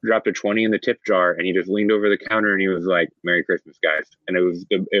Christmas, dropped a 20 in the tip jar, and he just leaned over the counter and he was like, "Merry Christmas, guys!" And it was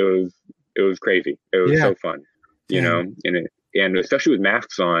crazy. It was so fun, you know, and especially with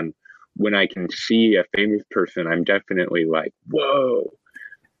masks on, when I can see a famous person, I'm definitely like, whoa.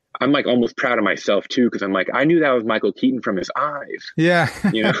 I'm like almost proud of myself too, because I'm like, I knew that was Michael Keaton from his eyes. Yeah.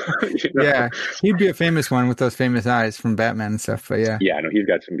 You know? Yeah. He'd be a famous one with those famous eyes from Batman and stuff, but yeah. Yeah, no, he's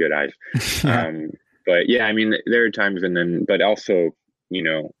got some good eyes. But yeah, I mean, there are times but also, you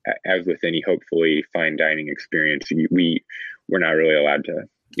know, as with any hopefully fine dining experience, we're not really allowed to,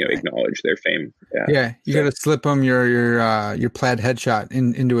 you know, acknowledge their fame. Yeah. You got to slip him your plaid headshot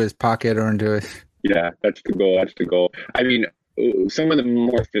into his pocket or into it. Yeah, that's the goal. I mean, some of the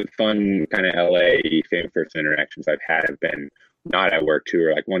more fun kind of LA famous person interactions I've had have been not at work too,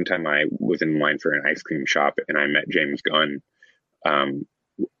 or like one time I was in line for an ice cream shop and I met James Gunn,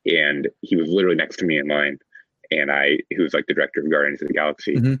 and he was literally next to me in line, and he was like the director of Guardians of the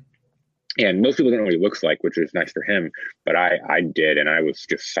Galaxy. And most people don't know what he looks like, which is nice for him, but I did, and I was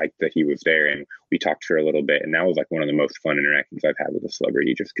just psyched that he was there, and we talked for a little bit, and that was like one of the most fun interactions I've had with a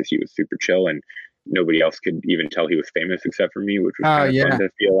celebrity, just because he was super chill, and nobody else could even tell he was famous except for me, which was kind of fun to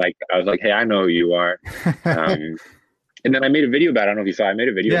feel like I was like, hey, I know who you are. And then I made a video about it. I don't know if you saw, I made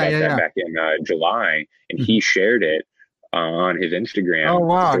a video about that back in July, and he shared it on his Instagram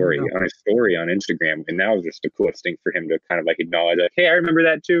story, on his story on Instagram. And that was just the coolest thing for him to kind of like acknowledge, like, hey, I remember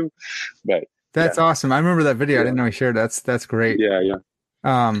that too. But that's awesome. I remember that video. I didn't know he shared. That's great. Yeah.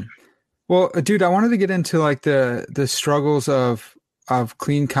 Well, dude, I wanted to get into like the struggles of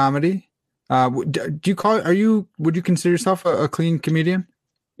clean comedy. Would you consider yourself a clean comedian?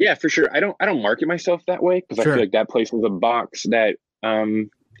 Yeah, for sure. I don't market myself that way, because I feel like that place was a box that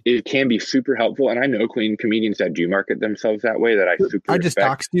it can be super helpful. And I know clean comedians that do market themselves that way that I just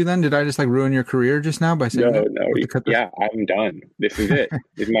doxed you then? Did I just like ruin your career just now by saying that? No. Yeah, I'm done. This is it.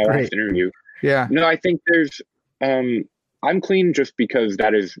 This is my last interview. Yeah. No, I think there's I'm clean just because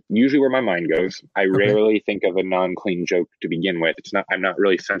that is usually where my mind goes. I rarely think of a non-clean joke to begin with. I'm not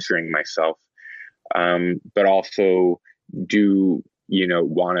really censoring myself. But also do, you know,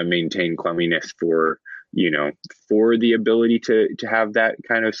 want to maintain cleanliness for the ability to have that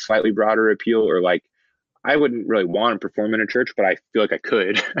kind of slightly broader appeal, or like, I wouldn't really want to perform in a church, but I feel like I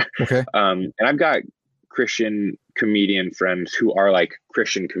could. And I've got Christian comedian friends who are like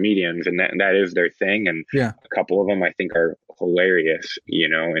Christian comedians, and that is their thing. And a couple of them I think are hilarious, you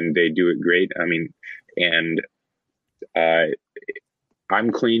know, and they do it great. I mean, and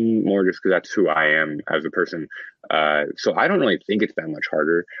I'm clean more just because that's who I am as a person. So I don't really think it's that much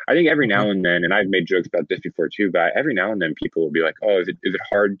harder. I think every now and then, and I've made jokes about this before too, but every now and then people will be like, oh, is it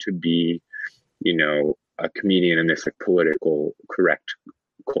hard to be, you know, a comedian in this like political correct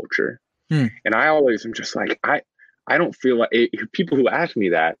culture? And I always am just like, I don't feel like people who ask me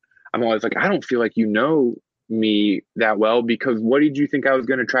that, I'm always like, I don't feel like you know me that well, because what did you think I was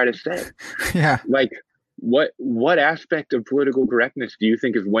going to try to say? Like, what aspect of political correctness do you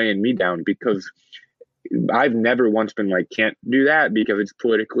think is weighing me down? Because I've never once been like, can't do that because it's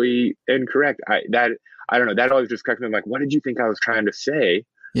politically incorrect. I don't know. That always just cracks me. I'm like, what did you think I was trying to say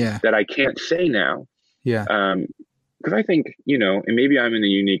that I can't say now? Because I think, you know, and maybe I'm in a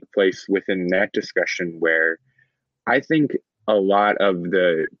unique place within that discussion where I think a lot of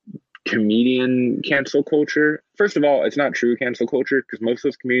the comedian cancel culture, first of all, it's not true cancel culture, because most of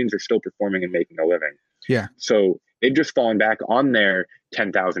those comedians are still performing and making a living. So they've just fallen back on their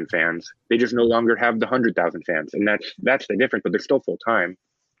 10,000 fans. They just no longer have the 100,000 fans. And that's the difference, but they're still full time.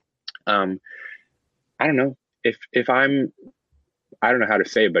 I don't know if I don't know how to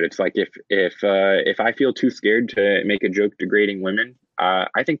say it, but it's like, if I feel too scared to make a joke degrading women,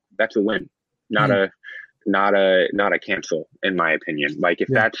 I think that's a win, not a cancel, in my opinion. Like, if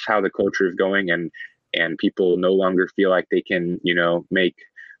that's how the culture is going, and and people no longer feel like they can, make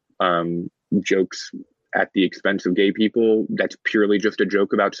jokes at the expense of gay people. That's purely just a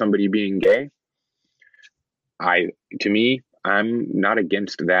joke about somebody being gay. To me, I'm not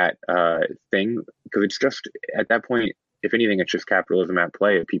against that thing, because it's just, at that point, if anything, it's just capitalism at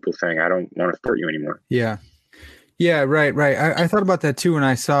play of people saying, I don't want to support you anymore. Yeah. Yeah, right. I thought about that too when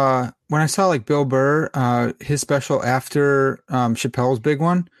I saw like Bill Burr, his special after Chappelle's big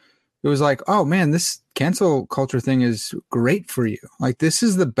one. It was like, oh man, this cancel culture thing is great for you. Like, this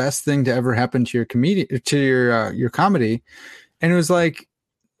is the best thing to ever happen to your comedy. And it was like,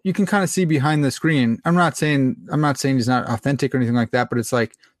 you can kind of see behind the screen. I'm not saying he's not authentic or anything like that, but it's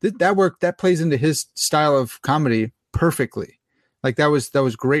like that plays into his style of comedy perfectly. Like, that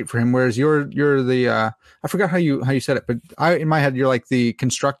was great for him. Whereas you're the I forgot how you said it, but in my head, you're like the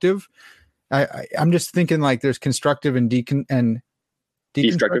constructive. I'm just thinking like there's constructive and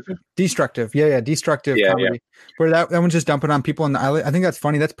destructive. Yeah. Destructive comedy. Yeah. Where that one's just dumping on people. And I think that's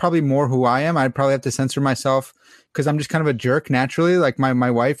funny. That's probably more who I am. I'd probably have to censor myself because I'm just kind of a jerk naturally. Like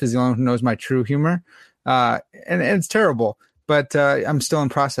my wife is the only one who knows my true humor. And it's terrible, but I'm still in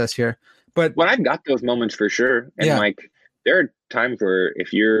process here. But I've got those moments for sure. And like, there are times where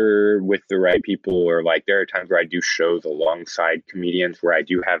if you're with the right people, or like there are times where I do shows alongside comedians where I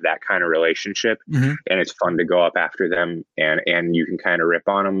do have that kind of relationship, and it's fun to go up after them and you can kind of rip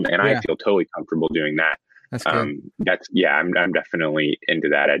on them. And I feel totally comfortable doing that. That's good. I'm definitely into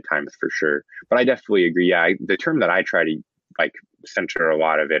that at times for sure. But I definitely agree. Yeah. The term that I try to like center a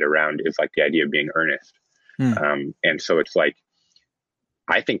lot of it around is like the idea of being earnest. And so it's like,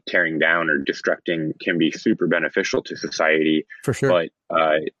 I think tearing down or destructing can be super beneficial to society, for sure,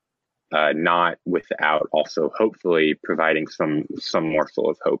 but not without also hopefully providing some morsel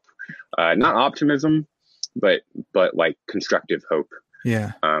of hope, not optimism, but like constructive hope.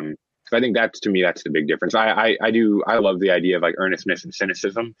 Yeah. So I think that's the big difference. I love the idea of like earnestness and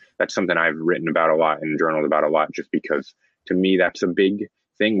cynicism. That's something I've written about a lot and journaled about a lot, just because to me that's a big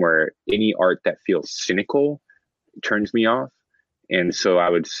thing, where any art that feels cynical turns me off. And so I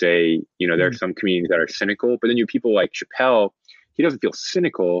would say, there are some comedians that are cynical, but then you have people like Chappelle. He doesn't feel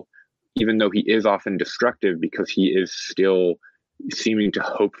cynical, even though he is often destructive, because he is still seeming to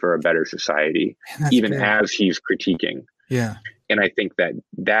hope for a better society, even as he's critiquing. Yeah. And I think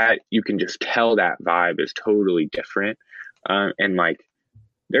that you can just tell that vibe is totally different. And like,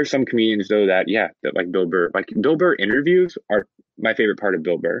 there's some comedians though that like Bill Burr interviews are my favorite part of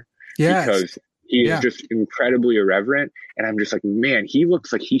Bill Burr. Yes. Because he is just incredibly irreverent. And I'm just like, man, he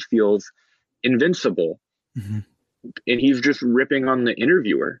looks like he feels invincible. And he's just ripping on the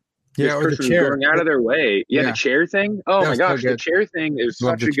interviewer. Yeah, this person's going out of their way. Yeah, the chair thing. Oh my gosh, the chair thing is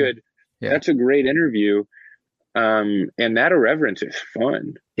such a good, that's a great interview. And that irreverence is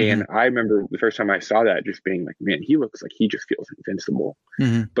fun. And I remember the first time I saw that just being like, man, he looks like he just feels invincible.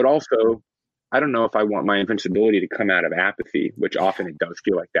 But also, I don't know if I want my invincibility to come out of apathy, which often it does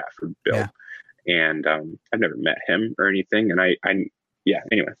feel like that for Bill. Yeah. And I've never met him or anything. And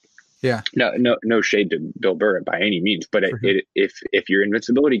anyway. Yeah. No shade to Bill Burr by any means, but if your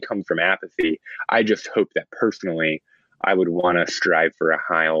invincibility comes from apathy, I just hope that personally I would want to strive for a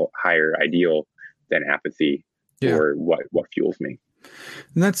higher ideal than apathy or what fuels me.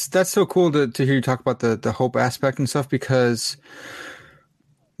 And that's so cool to hear you talk about the hope aspect and stuff, because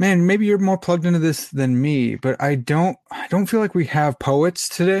man, maybe you're more plugged into this than me, but I don't feel like we have poets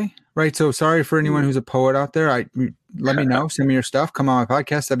today. Right. So sorry for anyone who's a poet out there. Let me know, send me your stuff, come on my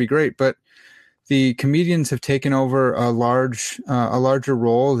podcast. That'd be great. But the comedians have taken over a larger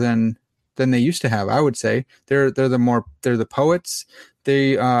role than they used to have. I would say they're the poets.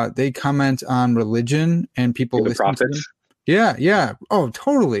 They comment on religion and people listen to them. Yeah. Yeah. Oh,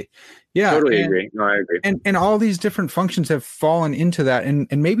 totally. Yeah. Totally agree. No, I agree. And all these different functions have fallen into that. And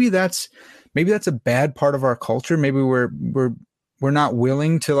maybe that's a bad part of our culture. Maybe we're not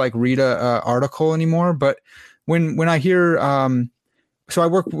willing to like read a article anymore. But when I hear, so I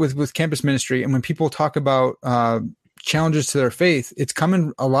work with campus ministry, and when people talk about challenges to their faith, it's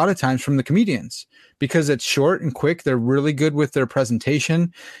coming a lot of times from the comedians, because it's short and quick. They're really good with their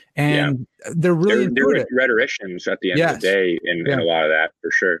presentation, and they're rhetoricians at the end of the day in a lot of that,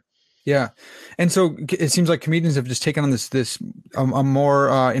 for sure. Yeah. And so it seems like comedians have just taken on this a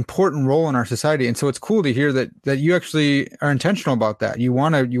more important role in our society. And so it's cool to hear that you actually are intentional about that. You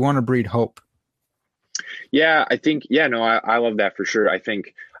want to breed hope. Yeah, I think, I love that for sure. I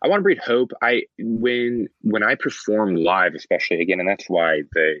think I want to breed hope. When I perform live, especially, again, and that's why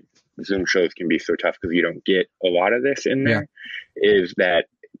the Zoom shows can be so tough, because you don't get a lot of this in there, is that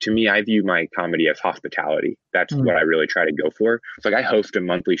to me, I view my comedy as hospitality. That's what I really try to go for. It's like I host a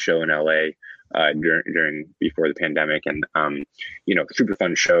monthly show in LA during before the pandemic, and super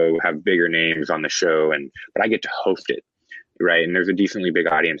fun show, have bigger names on the show, but I get to host it, right? And there's a decently big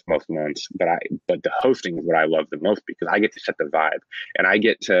audience most months, but the hosting is what I love the most, because I get to set the vibe, and I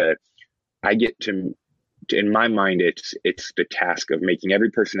get to in my mind, it's the task of making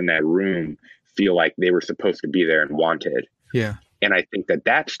every person in that room feel like they were supposed to be there and wanted. Yeah. And I think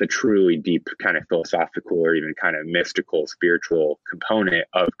that's the truly deep kind of philosophical or even kind of mystical, spiritual component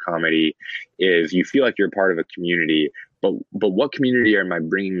of comedy, is you feel like you're part of a community, but what community am I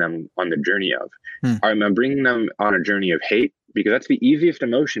bringing them on the journey of? Am I bringing them on a journey of hate? Because that's the easiest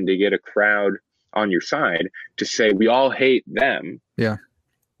emotion to get a crowd on your side, to say we all hate them. Yeah.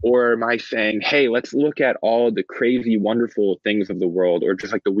 Or am I saying, hey, let's look at all the crazy, wonderful things of the world, or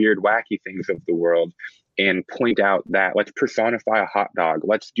just like the weird, wacky things of the world, and point out that let's personify a hot dog.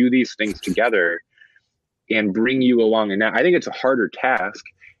 Let's do these things together and bring you along. And I think it's a harder task.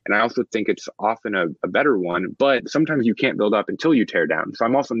 And I also think it's often a better one, but sometimes you can't build up until you tear down. So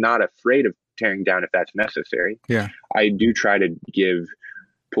I'm also not afraid of tearing down if that's necessary. Yeah. I do try to give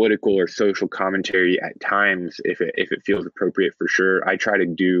political or social commentary at times if it feels appropriate, for sure. I try to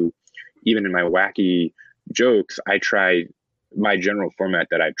do, even in my wacky jokes, my general format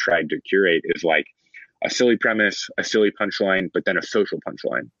that I've tried to curate is like a silly premise, a silly punchline, but then a social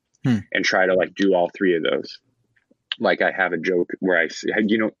punchline, and try to like do all three of those. Like I have a joke where I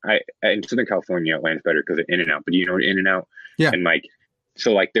in Southern California, it lands better because of In-N-Out, but In-N-Out? Yeah. And like,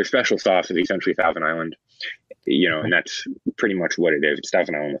 so like their special sauce is essentially Thousand Island, and that's pretty much what it is. It's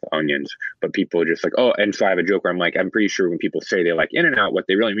Thousand Island with onions, but people are just like, oh, and so I have a joke where I'm like, I'm pretty sure when people say they like In-N-Out, what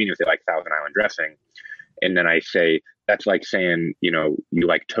they really mean is they like Thousand Island dressing. And then I say, that's like saying, you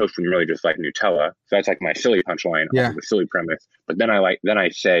like toast when you really just like Nutella. So that's like my silly punchline, the silly premise. But then I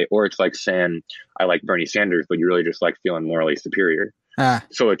say, or it's like saying I like Bernie Sanders, but you really just like feeling morally superior.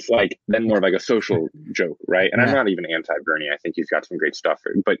 So it's like then more of like a social joke, right? And I'm not even anti-Bernie. I think he's got some great stuff.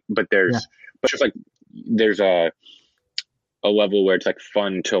 But there's just like there's a level where it's like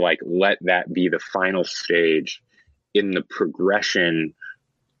fun to like let that be the final stage in the progression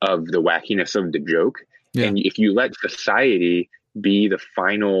of the wackiness of the joke. Yeah. And if you let society be the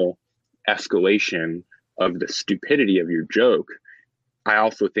final escalation of the stupidity of your joke, I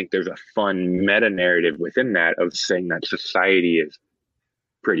also think there's a fun meta narrative within that of saying that society is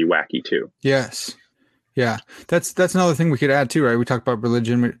pretty wacky too. Yes. Yeah. That's another thing we could add too, right? We talked about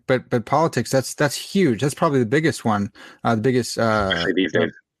religion, but politics, that's huge. That's probably the biggest one. The biggest, especially these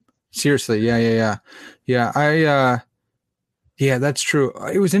days. Seriously. Yeah. Yeah, that's true.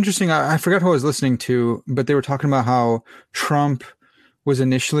 It was interesting. I forgot who I was listening to, but they were talking about how Trump was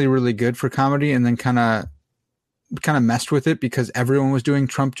initially really good for comedy and then kind of messed with it because everyone was doing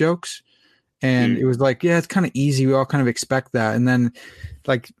Trump jokes. And it was like, yeah, it's kind of easy. We all kind of expect that. And then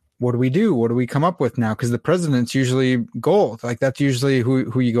like, what do we do? What do we come up with now? Because the president's usually gold. Like that's usually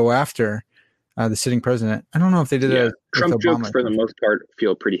who you go after, the sitting president. I don't know if they did that. Trump jokes for the most part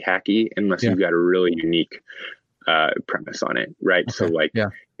feel pretty hacky unless you've got a really unique premise on it, right? Okay. So like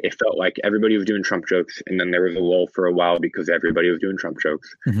it felt like everybody was doing Trump jokes, and then there was a lull for a while because everybody was doing Trump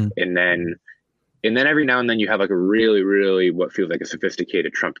jokes, and then every now and then you have like a really, really what feels like a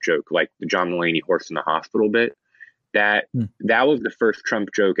sophisticated Trump joke, like the John Mulaney horse in the hospital bit. That was the first Trump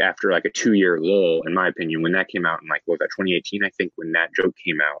joke after like a 2-year lull, in my opinion, when that came out in like, what was that, 2018, I think, when that joke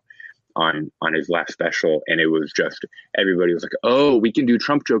came out on his last special. And it was just, everybody was like, oh, we can do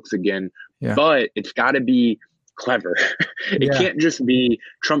Trump jokes again, but it's got to be clever. It can't just be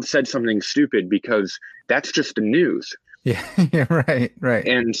Trump said something stupid, because that's just the news. Yeah, right.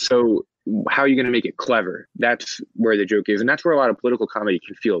 And so how are you going to make it clever? That's where the joke is. And that's where a lot of political comedy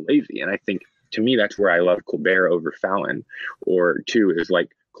can feel lazy. And I think, to me, that's where I love Colbert over Fallon. Or two is like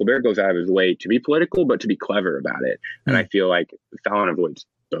Colbert goes out of his way to be political, but to be clever about it. And I feel like Fallon avoids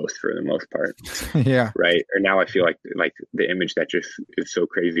both for the most part. Yeah. Right. Or now I feel like the image that just is so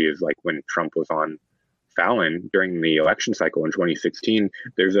crazy is like when Trump was on Fallon during the election cycle in 2016,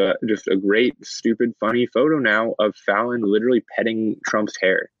 there's just a great, stupid, funny photo now of Fallon literally petting Trump's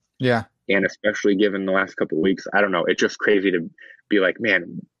hair. Yeah. And especially given the last couple of weeks, I don't know, it's just crazy to be like,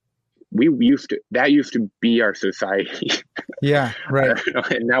 man, that used to be our society. Yeah, right.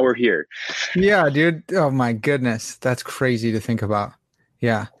 And now we're here. Yeah, dude. Oh my goodness. That's crazy to think about.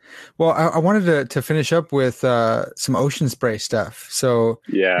 Yeah. Well, I wanted to finish up with some Ocean Spray stuff. So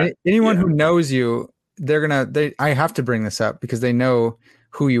anyone who knows you, I have to bring this up because they know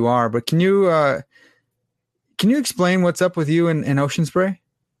who you are, but can you explain what's up with you and Ocean Spray?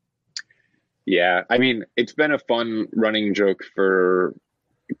 Yeah. I mean, it's been a fun running joke for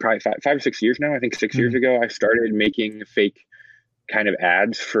probably 5 or 6 years now. I think 6 years ago, I started making fake kind of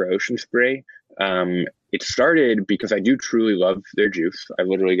ads for Ocean Spray. It started because I do truly love their juice. I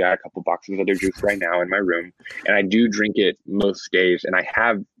literally got a couple boxes of their juice right now in my room, and I do drink it most days, and I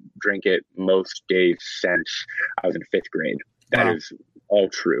have drank it most days since I was in 5th grade. That Wow. is all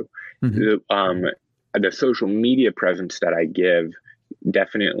true. Mm-hmm. The social media presence that I give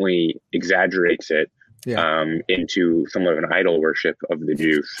definitely exaggerates it into somewhat of an idol worship of the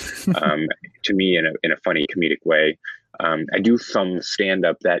juice, to me in a funny comedic way. I do some stand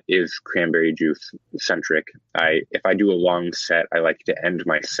up that is cranberry juice centric. If I do a long set, I like to end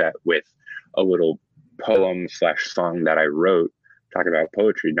my set with a little poem / song that I wrote, talk about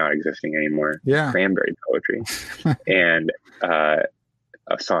poetry not existing anymore. Yeah. Cranberry poetry. And a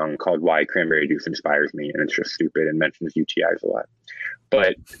song called Why Cranberry Juice Inspires Me. And it's just stupid and mentions UTIs a lot.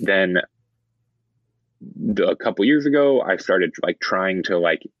 But then a couple years ago, I started trying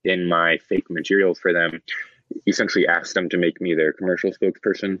to in my fake materials for them, essentially ask them to make me their commercial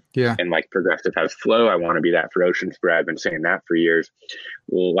spokesperson. Yeah. And Progressive has flow. I want to be that for Ocean Spray. I've been saying that for years.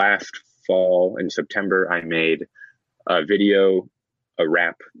 Last fall in September, I made a video, a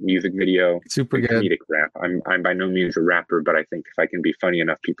rap music video. Super good. Comedic rap. I'm by no means a rapper, but I think if I can be funny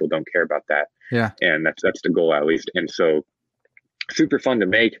enough, people don't care about that. Yeah. And that's the goal, at least. And so super fun to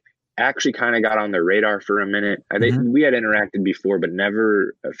make. Actually kind of got on their radar for a minute. We had interacted before, but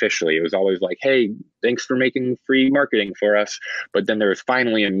never officially. It was always like, hey, thanks for making free marketing for us. But then there was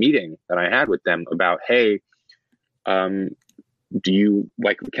finally a meeting that I had with them about, hey, do you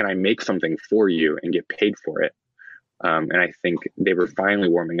can I make something for you and get paid for it? And I think they were finally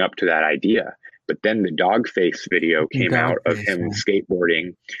warming up to that idea. But then the dog face video came out of him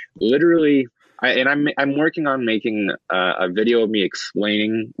skateboarding. Literally, I'm working on making a video of me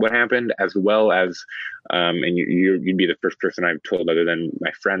explaining what happened, as well as, and you'd be the first person I've told other than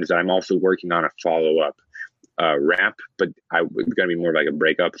my friends that I'm also working on a follow-up rap, but it's going to be more like a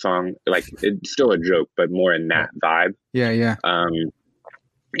breakup song. It's still a joke, but more in that vibe. Yeah.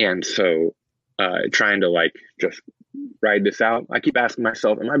 And so trying to just ride this out. I keep asking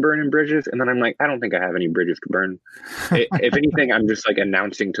myself, am I burning bridges? And then I'm like, I don't think I have any bridges to burn. If anything, I'm just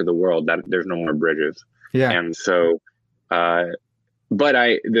announcing to the world that there's no more bridges. Yeah. And so, but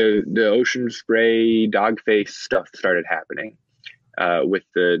the Ocean Spray dog face stuff started happening with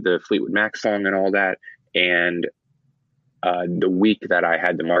the Fleetwood Mac song and all that. And the week that I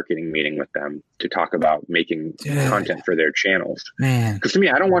had the marketing meeting with them to talk about making content for their channels. Man. Because to me,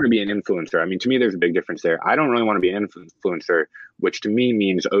 I don't want to be an influencer. I mean, to me, there's a big difference there. I don't really want to be an influencer, which to me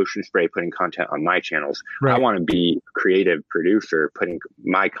means Ocean Spray putting content on my channels. Right. I want to be a creative producer putting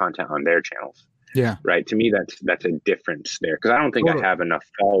my content on their channels. Yeah. Right. To me, that's a difference there, because I don't think I have enough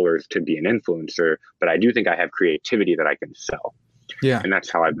followers to be an influencer, but I do think I have creativity that I can sell. Yeah. And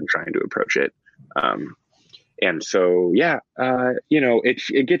that's how I've been trying to approach it. And so,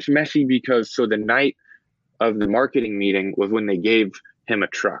 it gets messy because the night of the marketing meeting was when they gave him a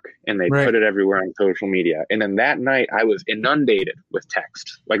truck and they put it everywhere on social media. And then that night I was inundated with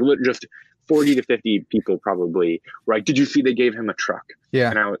texts, just 40 to 50 people probably were like, did you see they gave him a truck? Yeah.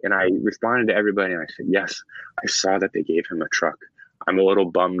 And I responded to everybody and I said, yes, I saw that they gave him a truck. I'm a little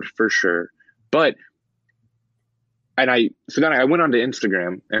bummed for sure. But, then I went onto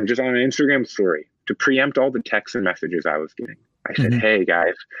Instagram and just on an Instagram story, to preempt all the texts and messages I was getting, I said, hey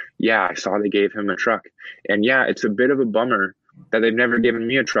guys, yeah, I saw they gave him a truck. And yeah, it's a bit of a bummer that they've never given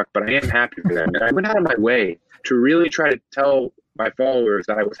me a truck, but I am happy for them. And I went out of my way to really try to tell my followers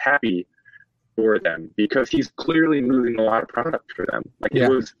that I was happy for them, because he's clearly moving a lot of product for them.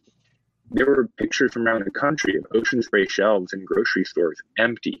 There were pictures from around the country of Ocean Spray shelves in grocery stores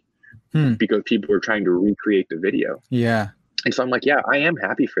empty because people were trying to recreate the video. Yeah. And so I'm like, yeah, I am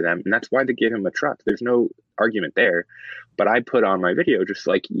happy for them. And that's why they gave him a truck. There's no argument there. But I put on my video just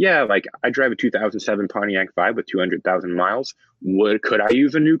I drive a 2007 Pontiac Vibe with 200,000 miles. Could I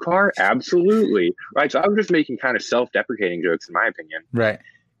use a new car? Absolutely. Right. So I was just making kind of self-deprecating jokes, in my opinion. Right.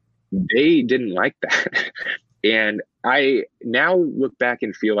 They didn't like that. And I now look back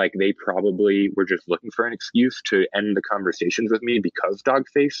and feel like they probably were just looking for an excuse to end the conversations with me because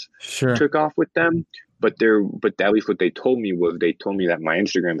Dogface took off with them. But at least what they told me was that my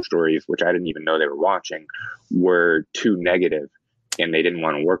Instagram stories, which I didn't even know they were watching, were too negative and they didn't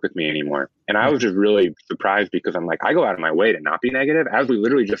want to work with me anymore. And I was just really surprised, because I'm like, I go out of my way to not be negative, as we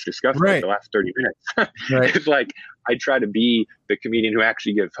literally just discussed the last 30 minutes. It's like, I try to be the comedian who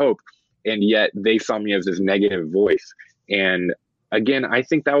actually gives hope. And yet they saw me as this negative voice. And again, I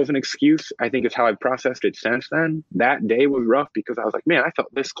think that was an excuse. I think it's how I've processed it since then. That day was rough because I was like, man, I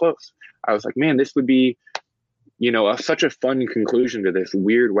felt this close. I was like, man, this would be such a fun conclusion to this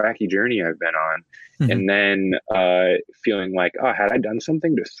weird, wacky journey I've been on. Mm-hmm. And then feeling like, oh, had I done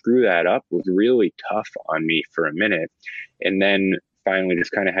something to screw that up was really tough on me for a minute. And then finally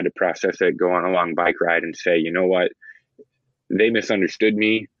just kind of had to process it, go on a long bike ride and say, you know what? They misunderstood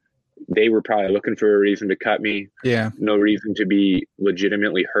me. They were probably looking for a reason to cut me. Yeah. No reason to be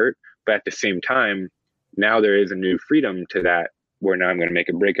legitimately hurt. But at the same time, now there is a new freedom to that, where now I'm going to make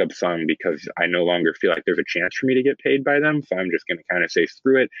a breakup song because I no longer feel like there's a chance for me to get paid by them. So I'm just going to kind of say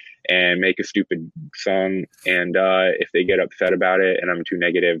screw it and make a stupid song. And if they get upset about it and I'm too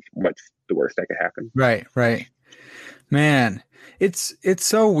negative, what's the worst that could happen? Right. Man, it's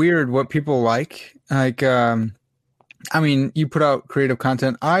so weird what people like. Like, I mean, you put out creative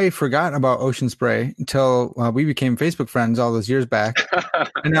content. I forgot about Ocean Spray until we became Facebook friends all those years back.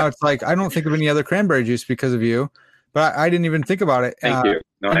 And now it's like, I don't think of any other cranberry juice because of you. But I didn't even think about it. Thank you.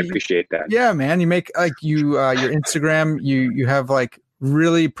 No, I appreciate that. Yeah, man. You make like your Instagram, you have like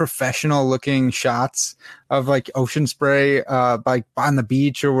really professional looking shots of like Ocean Spray, like on the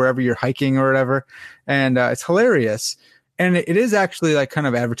beach or wherever you're hiking or whatever. And it's hilarious. And it is actually like kind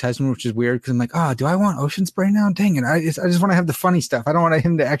of advertisement, which is weird because I'm like, oh, do I want Ocean Spray now? Dang it. I just want to have the funny stuff. I don't want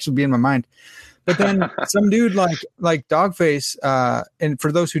him to actually be in my mind. But then some dude like Dogface, and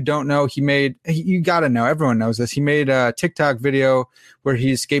for those who don't know, you got to know, everyone knows this. He made a TikTok video where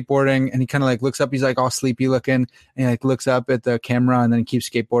he's skateboarding and he kind of like looks up. He's like all sleepy looking and he like looks up at the camera and then he keeps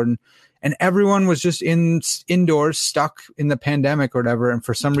skateboarding. And everyone was just indoors, stuck in the pandemic or whatever. And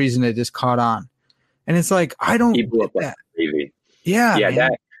for some reason it just caught on. And it's like, I don't get that. Like crazy. Yeah.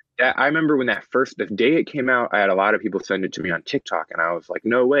 That I remember when the day it came out, I had a lot of people send it to me on TikTok and I was like,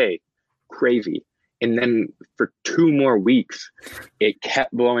 no way. Crazy. And then for 2 more weeks it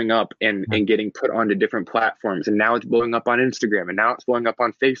kept blowing up and getting put onto different platforms, and now it's blowing up on Instagram, and now it's blowing up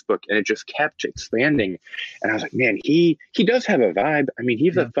on Facebook, and it just kept expanding. And I was like, man, he does have a vibe. I mean,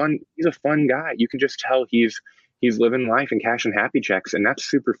 he's a fun guy. You can just tell he's living life and cashing happy checks, and that's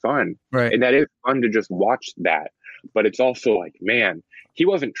super fun. Right. And that is fun to just watch that. But it's also like, man, he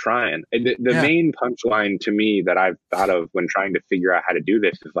wasn't trying. The main punchline to me that I've thought of when trying to figure out how to do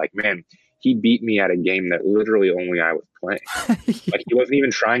this is like, man, he beat me at a game that literally only I was playing. Like he wasn't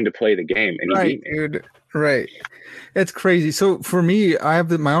even trying to play the game, and he beat me. Dude. Right. It's crazy. So for me, I have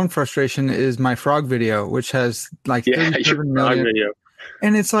my own frustration is my frog video, which has like 37 million. Video.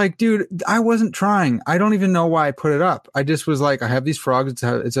 And it's like, dude, I wasn't trying. I don't even know why I put it up. I just was like, I have these frogs.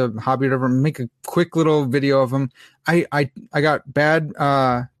 It's a hobby or whatever. Make a quick little video of them. I got bad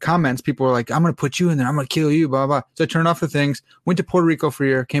comments. People were like, I'm going to put you in there. I'm going to kill you, blah, blah. So I turned off the things, went to Puerto Rico for a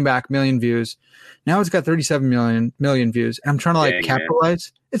year, came back, million views. Now it's got 37 million views. And I'm trying to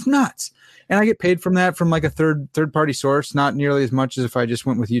capitalize. Man. It's nuts. And I get paid from that from like a third party source, not nearly as much as if I just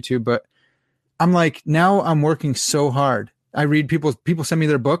went with YouTube. But I'm like, now I'm working so hard. I read people send me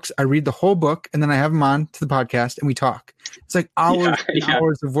their books. I read the whole book and then I have them on to the podcast and we talk. It's like hours and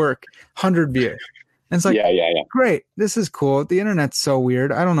hours of work, 100 views. And it's like, great. This is cool. The internet's so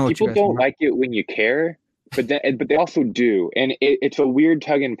weird. I don't know. People don't like it when you care, but they also do. And it's a weird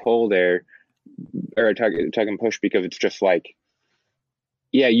tug and pull there, or a tug and push, because it's just like,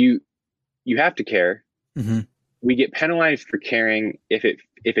 you have to care. Mm-hmm. We get penalized for caring if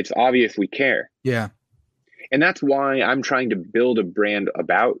it's obvious we care. Yeah. And that's why I'm trying to build a brand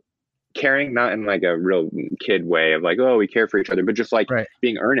about caring, not in like a real kid way of like, oh, we care for each other, but just like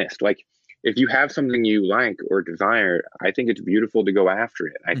being earnest. Like if you have something you like or desire, I think it's beautiful to go after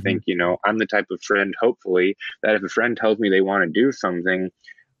it. I think, I'm the type of friend, hopefully, that if a friend tells me they want to do something,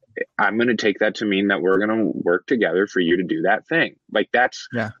 I'm going to take that to mean that we're going to work together for you to do that thing. Like that's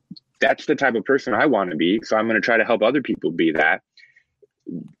the type of person I want to be. So I'm going to try to help other people be that.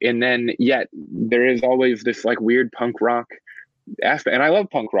 And then yet there is always this like weird punk rock aspect, and I love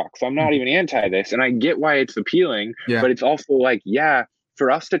punk rock, so I'm not even anti this, and I get why it's appealing, but it's also like,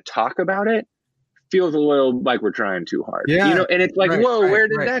 for us to talk about it feels a little like we're trying too hard, and it's like, where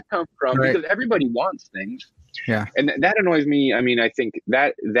did that come from? Because everybody wants things, and that annoys me. I mean, I think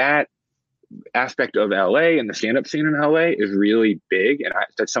that aspect of LA and the stand-up scene in LA is really big, and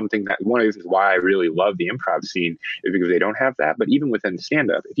that's something that one of the reasons why I really love the improv scene is because they don't have that. But even within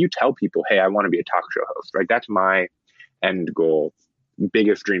stand-up, if you tell people, hey, I want to be a talk show host, right, that's my end goal,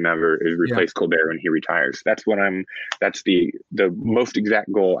 biggest dream ever, is replace Colbert when he retires. That's the most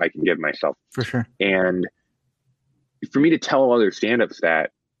exact goal I can give myself, for sure. And for me to tell other stand-ups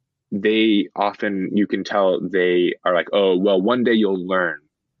that, they often, you can tell they are like, oh, well, one day you'll learn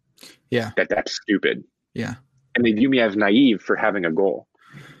that's stupid. And they view me as naive for having a goal.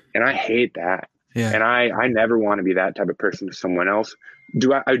 And I hate that. And I never want to be that type of person to someone else.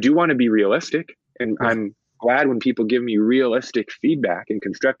 I do want to be realistic, and glad when people give me realistic feedback and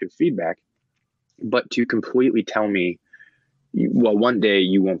constructive feedback, but to completely tell me, well, one day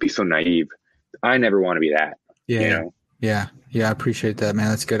you won't be so naive. I never want to be that. Yeah. You know? Yeah. Yeah. I appreciate that, man.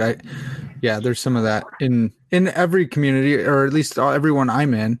 That's good. There's some of that in every community, or at least everyone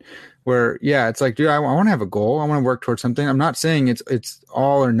I'm in, where, it's like, dude, I want to have a goal. I want to work towards something. I'm not saying it's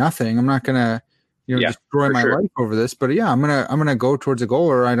all or nothing. I'm not going to, destroy my life over this, but I'm going to go towards a goal,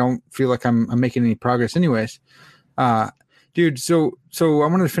 or I don't feel like I'm making any progress anyways. Dude, so I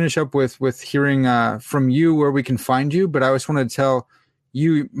wanted to finish up with hearing from you where we can find you, but I just wanted to tell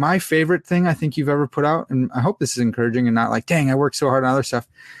you my favorite thing I think you've ever put out, and I hope this is encouraging and not like, dang, I worked so hard on other stuff.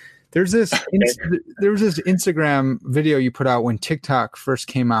 There's this there was this Instagram video you put out when TikTok first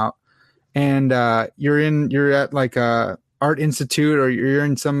came out, and you're at like a art institute, or you're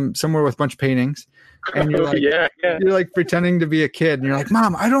in somewhere with a bunch of paintings, and you're like you're like pretending to be a kid, and you're like,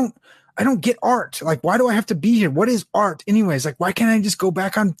 Mom, I don't get art. Like, why do I have to be here? What is art anyways? Like, why can't I just go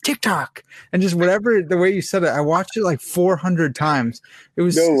back on TikTok? And just whatever, the way you said it, I watched it like 400 times. It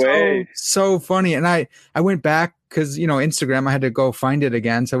was so funny. And I went back because, Instagram, I had to go find it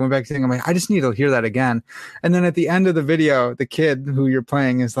again. So I went back thinking, I'm like, I just need to hear that again. And then at the end of the video, the kid who you're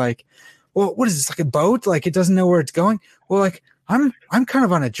playing is like, well, what is this, like a boat? Like, it doesn't know where it's going. Well, like, I'm kind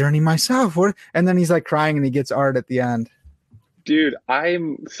of on a journey myself. And then he's like crying and he gets art at the end. Dude,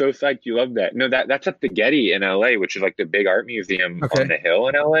 I'm so psyched you love that. No, that's at the Getty in LA, which is like the big art museum on the hill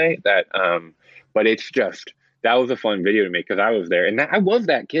in LA. But it's just, that was a fun video to make because I was there, and I was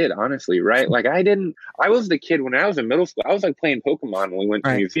that kid, honestly, right? Like I was the kid when I was in middle school. I was like playing Pokemon when we went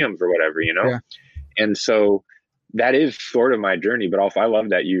to museums or whatever, Yeah. And so that is sort of my journey, but also I love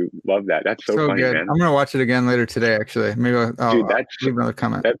that you love that. That's so funny, good, man. I'm gonna watch it again later today, actually. Maybe I'll leave another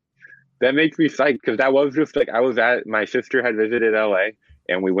comment. That makes me psyched because that was just like my sister had visited LA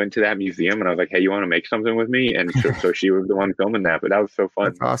and we went to that museum and I was like, hey, you want to make something with me? And so she was the one filming that, but that was so fun.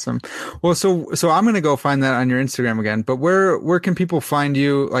 That's awesome. Well, so I'm going to go find that on your Instagram again, but where can people find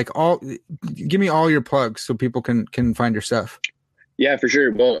you? Like give me all your plugs so people can find your stuff. Yeah, for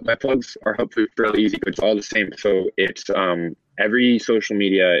sure. Well, my plugs are hopefully fairly easy, but it's all the same. So it's every social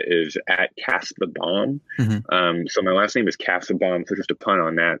media is at Kassebaum. Mm-hmm. So my last name is Kassebaum, so just a pun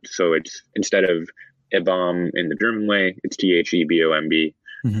on that. So it's instead of Ebom in the German way, it's Thebomb.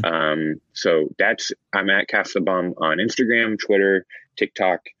 Mm-hmm. So I'm at Kassebaum on Instagram, Twitter,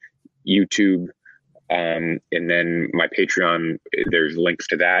 TikTok, YouTube, and then my Patreon. There's links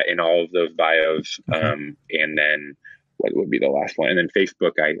to that in all of those bios, and then. What would be the last one? And then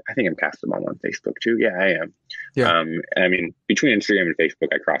Facebook, I think I'm Kassebaum on Facebook too. Yeah, I am. Yeah. I mean, between Instagram and Facebook,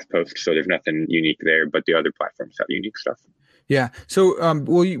 I cross post, so there's nothing unique there, but the other platforms have unique stuff. Yeah. So,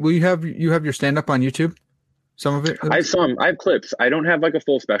 will you have your stand up on YouTube? Some of it? I have clips. I don't have like a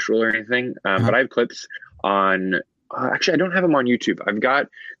full special or anything, but I have clips on. Actually, I don't have them on YouTube. I've got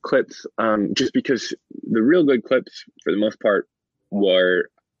clips, just because the real good clips, for the most part, were.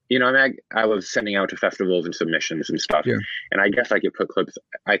 I was sending out to festivals and submissions and stuff, and I guess I could put clips.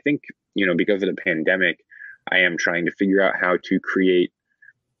 I think, because of the pandemic, I am trying to figure out how to create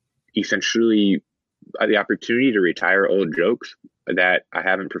essentially the opportunity to retire old jokes that I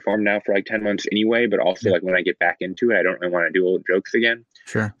haven't performed now for like 10 months anyway, but also like when I get back into it, I don't really want to do old jokes again.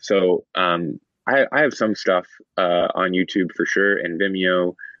 Sure. So I have some stuff on YouTube for sure, and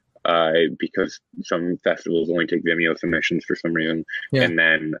Vimeo, because some festivals only take Vimeo submissions for some reason. Yeah. And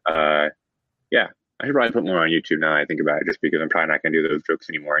then, I should probably put more on YouTube now that I think about it, just because I'm probably not going to do those jokes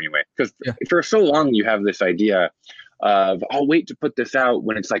anymore anyway. Because for so long, you have this idea of, I'll wait to put this out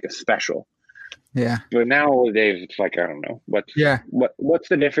when it's like a special. Yeah. But nowadays, it's like, I don't know. What's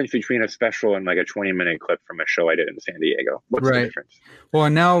the difference between a special and like a 20-minute clip from a show I did in San Diego? What's the difference? Well,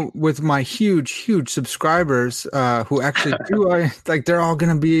 and now with my huge subscribers who actually do, they're all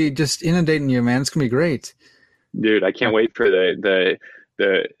going to be just inundating you, man. It's going to be great. Dude, I can't wait for the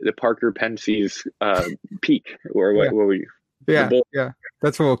Parker Pensie's peak, or what were you? Yeah.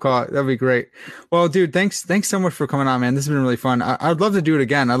 That's what we'll call it. That'd be great. Well, dude, thanks so much for coming on, man. This has been really fun. I'd love to do it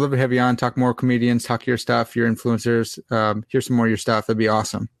again. I'd love to have you on, talk more comedians, talk your stuff, your influencers, hear some more of your stuff. That'd be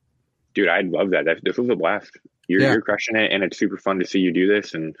awesome. Dude, I'd love that. This was a blast. You're crushing it, and it's super fun to see you do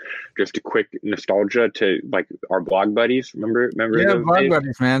this. And just a quick nostalgia to like our blog buddies. Remember? Yeah, blog days?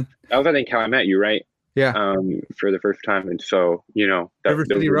 Buddies, man. That was, I think, how I met you, right? Yeah. For the first time, and so River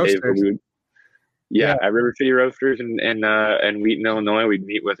City Roasters. At River City Roasters and Wheaton, Illinois, we'd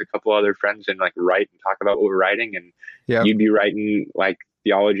meet with a couple other friends and like write and talk about what we're writing. And you'd be writing like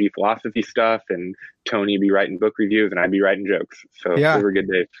theology, philosophy stuff, and Tony would be writing book reviews, and I'd be writing jokes. So they were good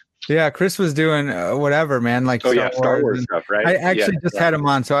days. Yeah, Chris was doing whatever, man. Like Star Wars stuff, right? I actually just had him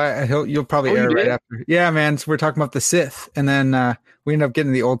on, so you'll probably air right after. Yeah, man. So we're talking about the Sith, and then we end up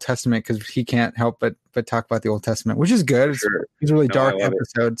getting the Old Testament because he can't help but talk about the Old Testament, which is good. Sure. It's a really dark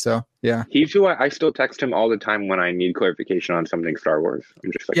episode, so yeah. He's who I still text him all the time when I need clarification on something Star Wars.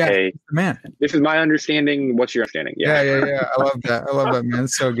 I'm just like, hey, man, this is my understanding. What's your understanding? Yeah. I love that, man.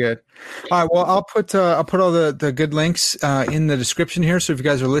 It's so good. All right, well, I'll put all the good links in the description here. So if you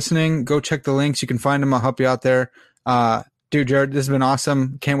guys are listening, go check the links. You can find them. I'll help you out there. Dude, Jared, this has been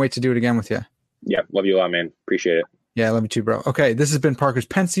awesome. Can't wait to do it again with you. Yeah, love you a lot, man. Appreciate it. Yeah, I love you too, bro. Okay, this has been Parker's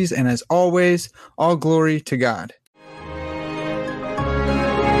Pensies, and as always, all glory to God.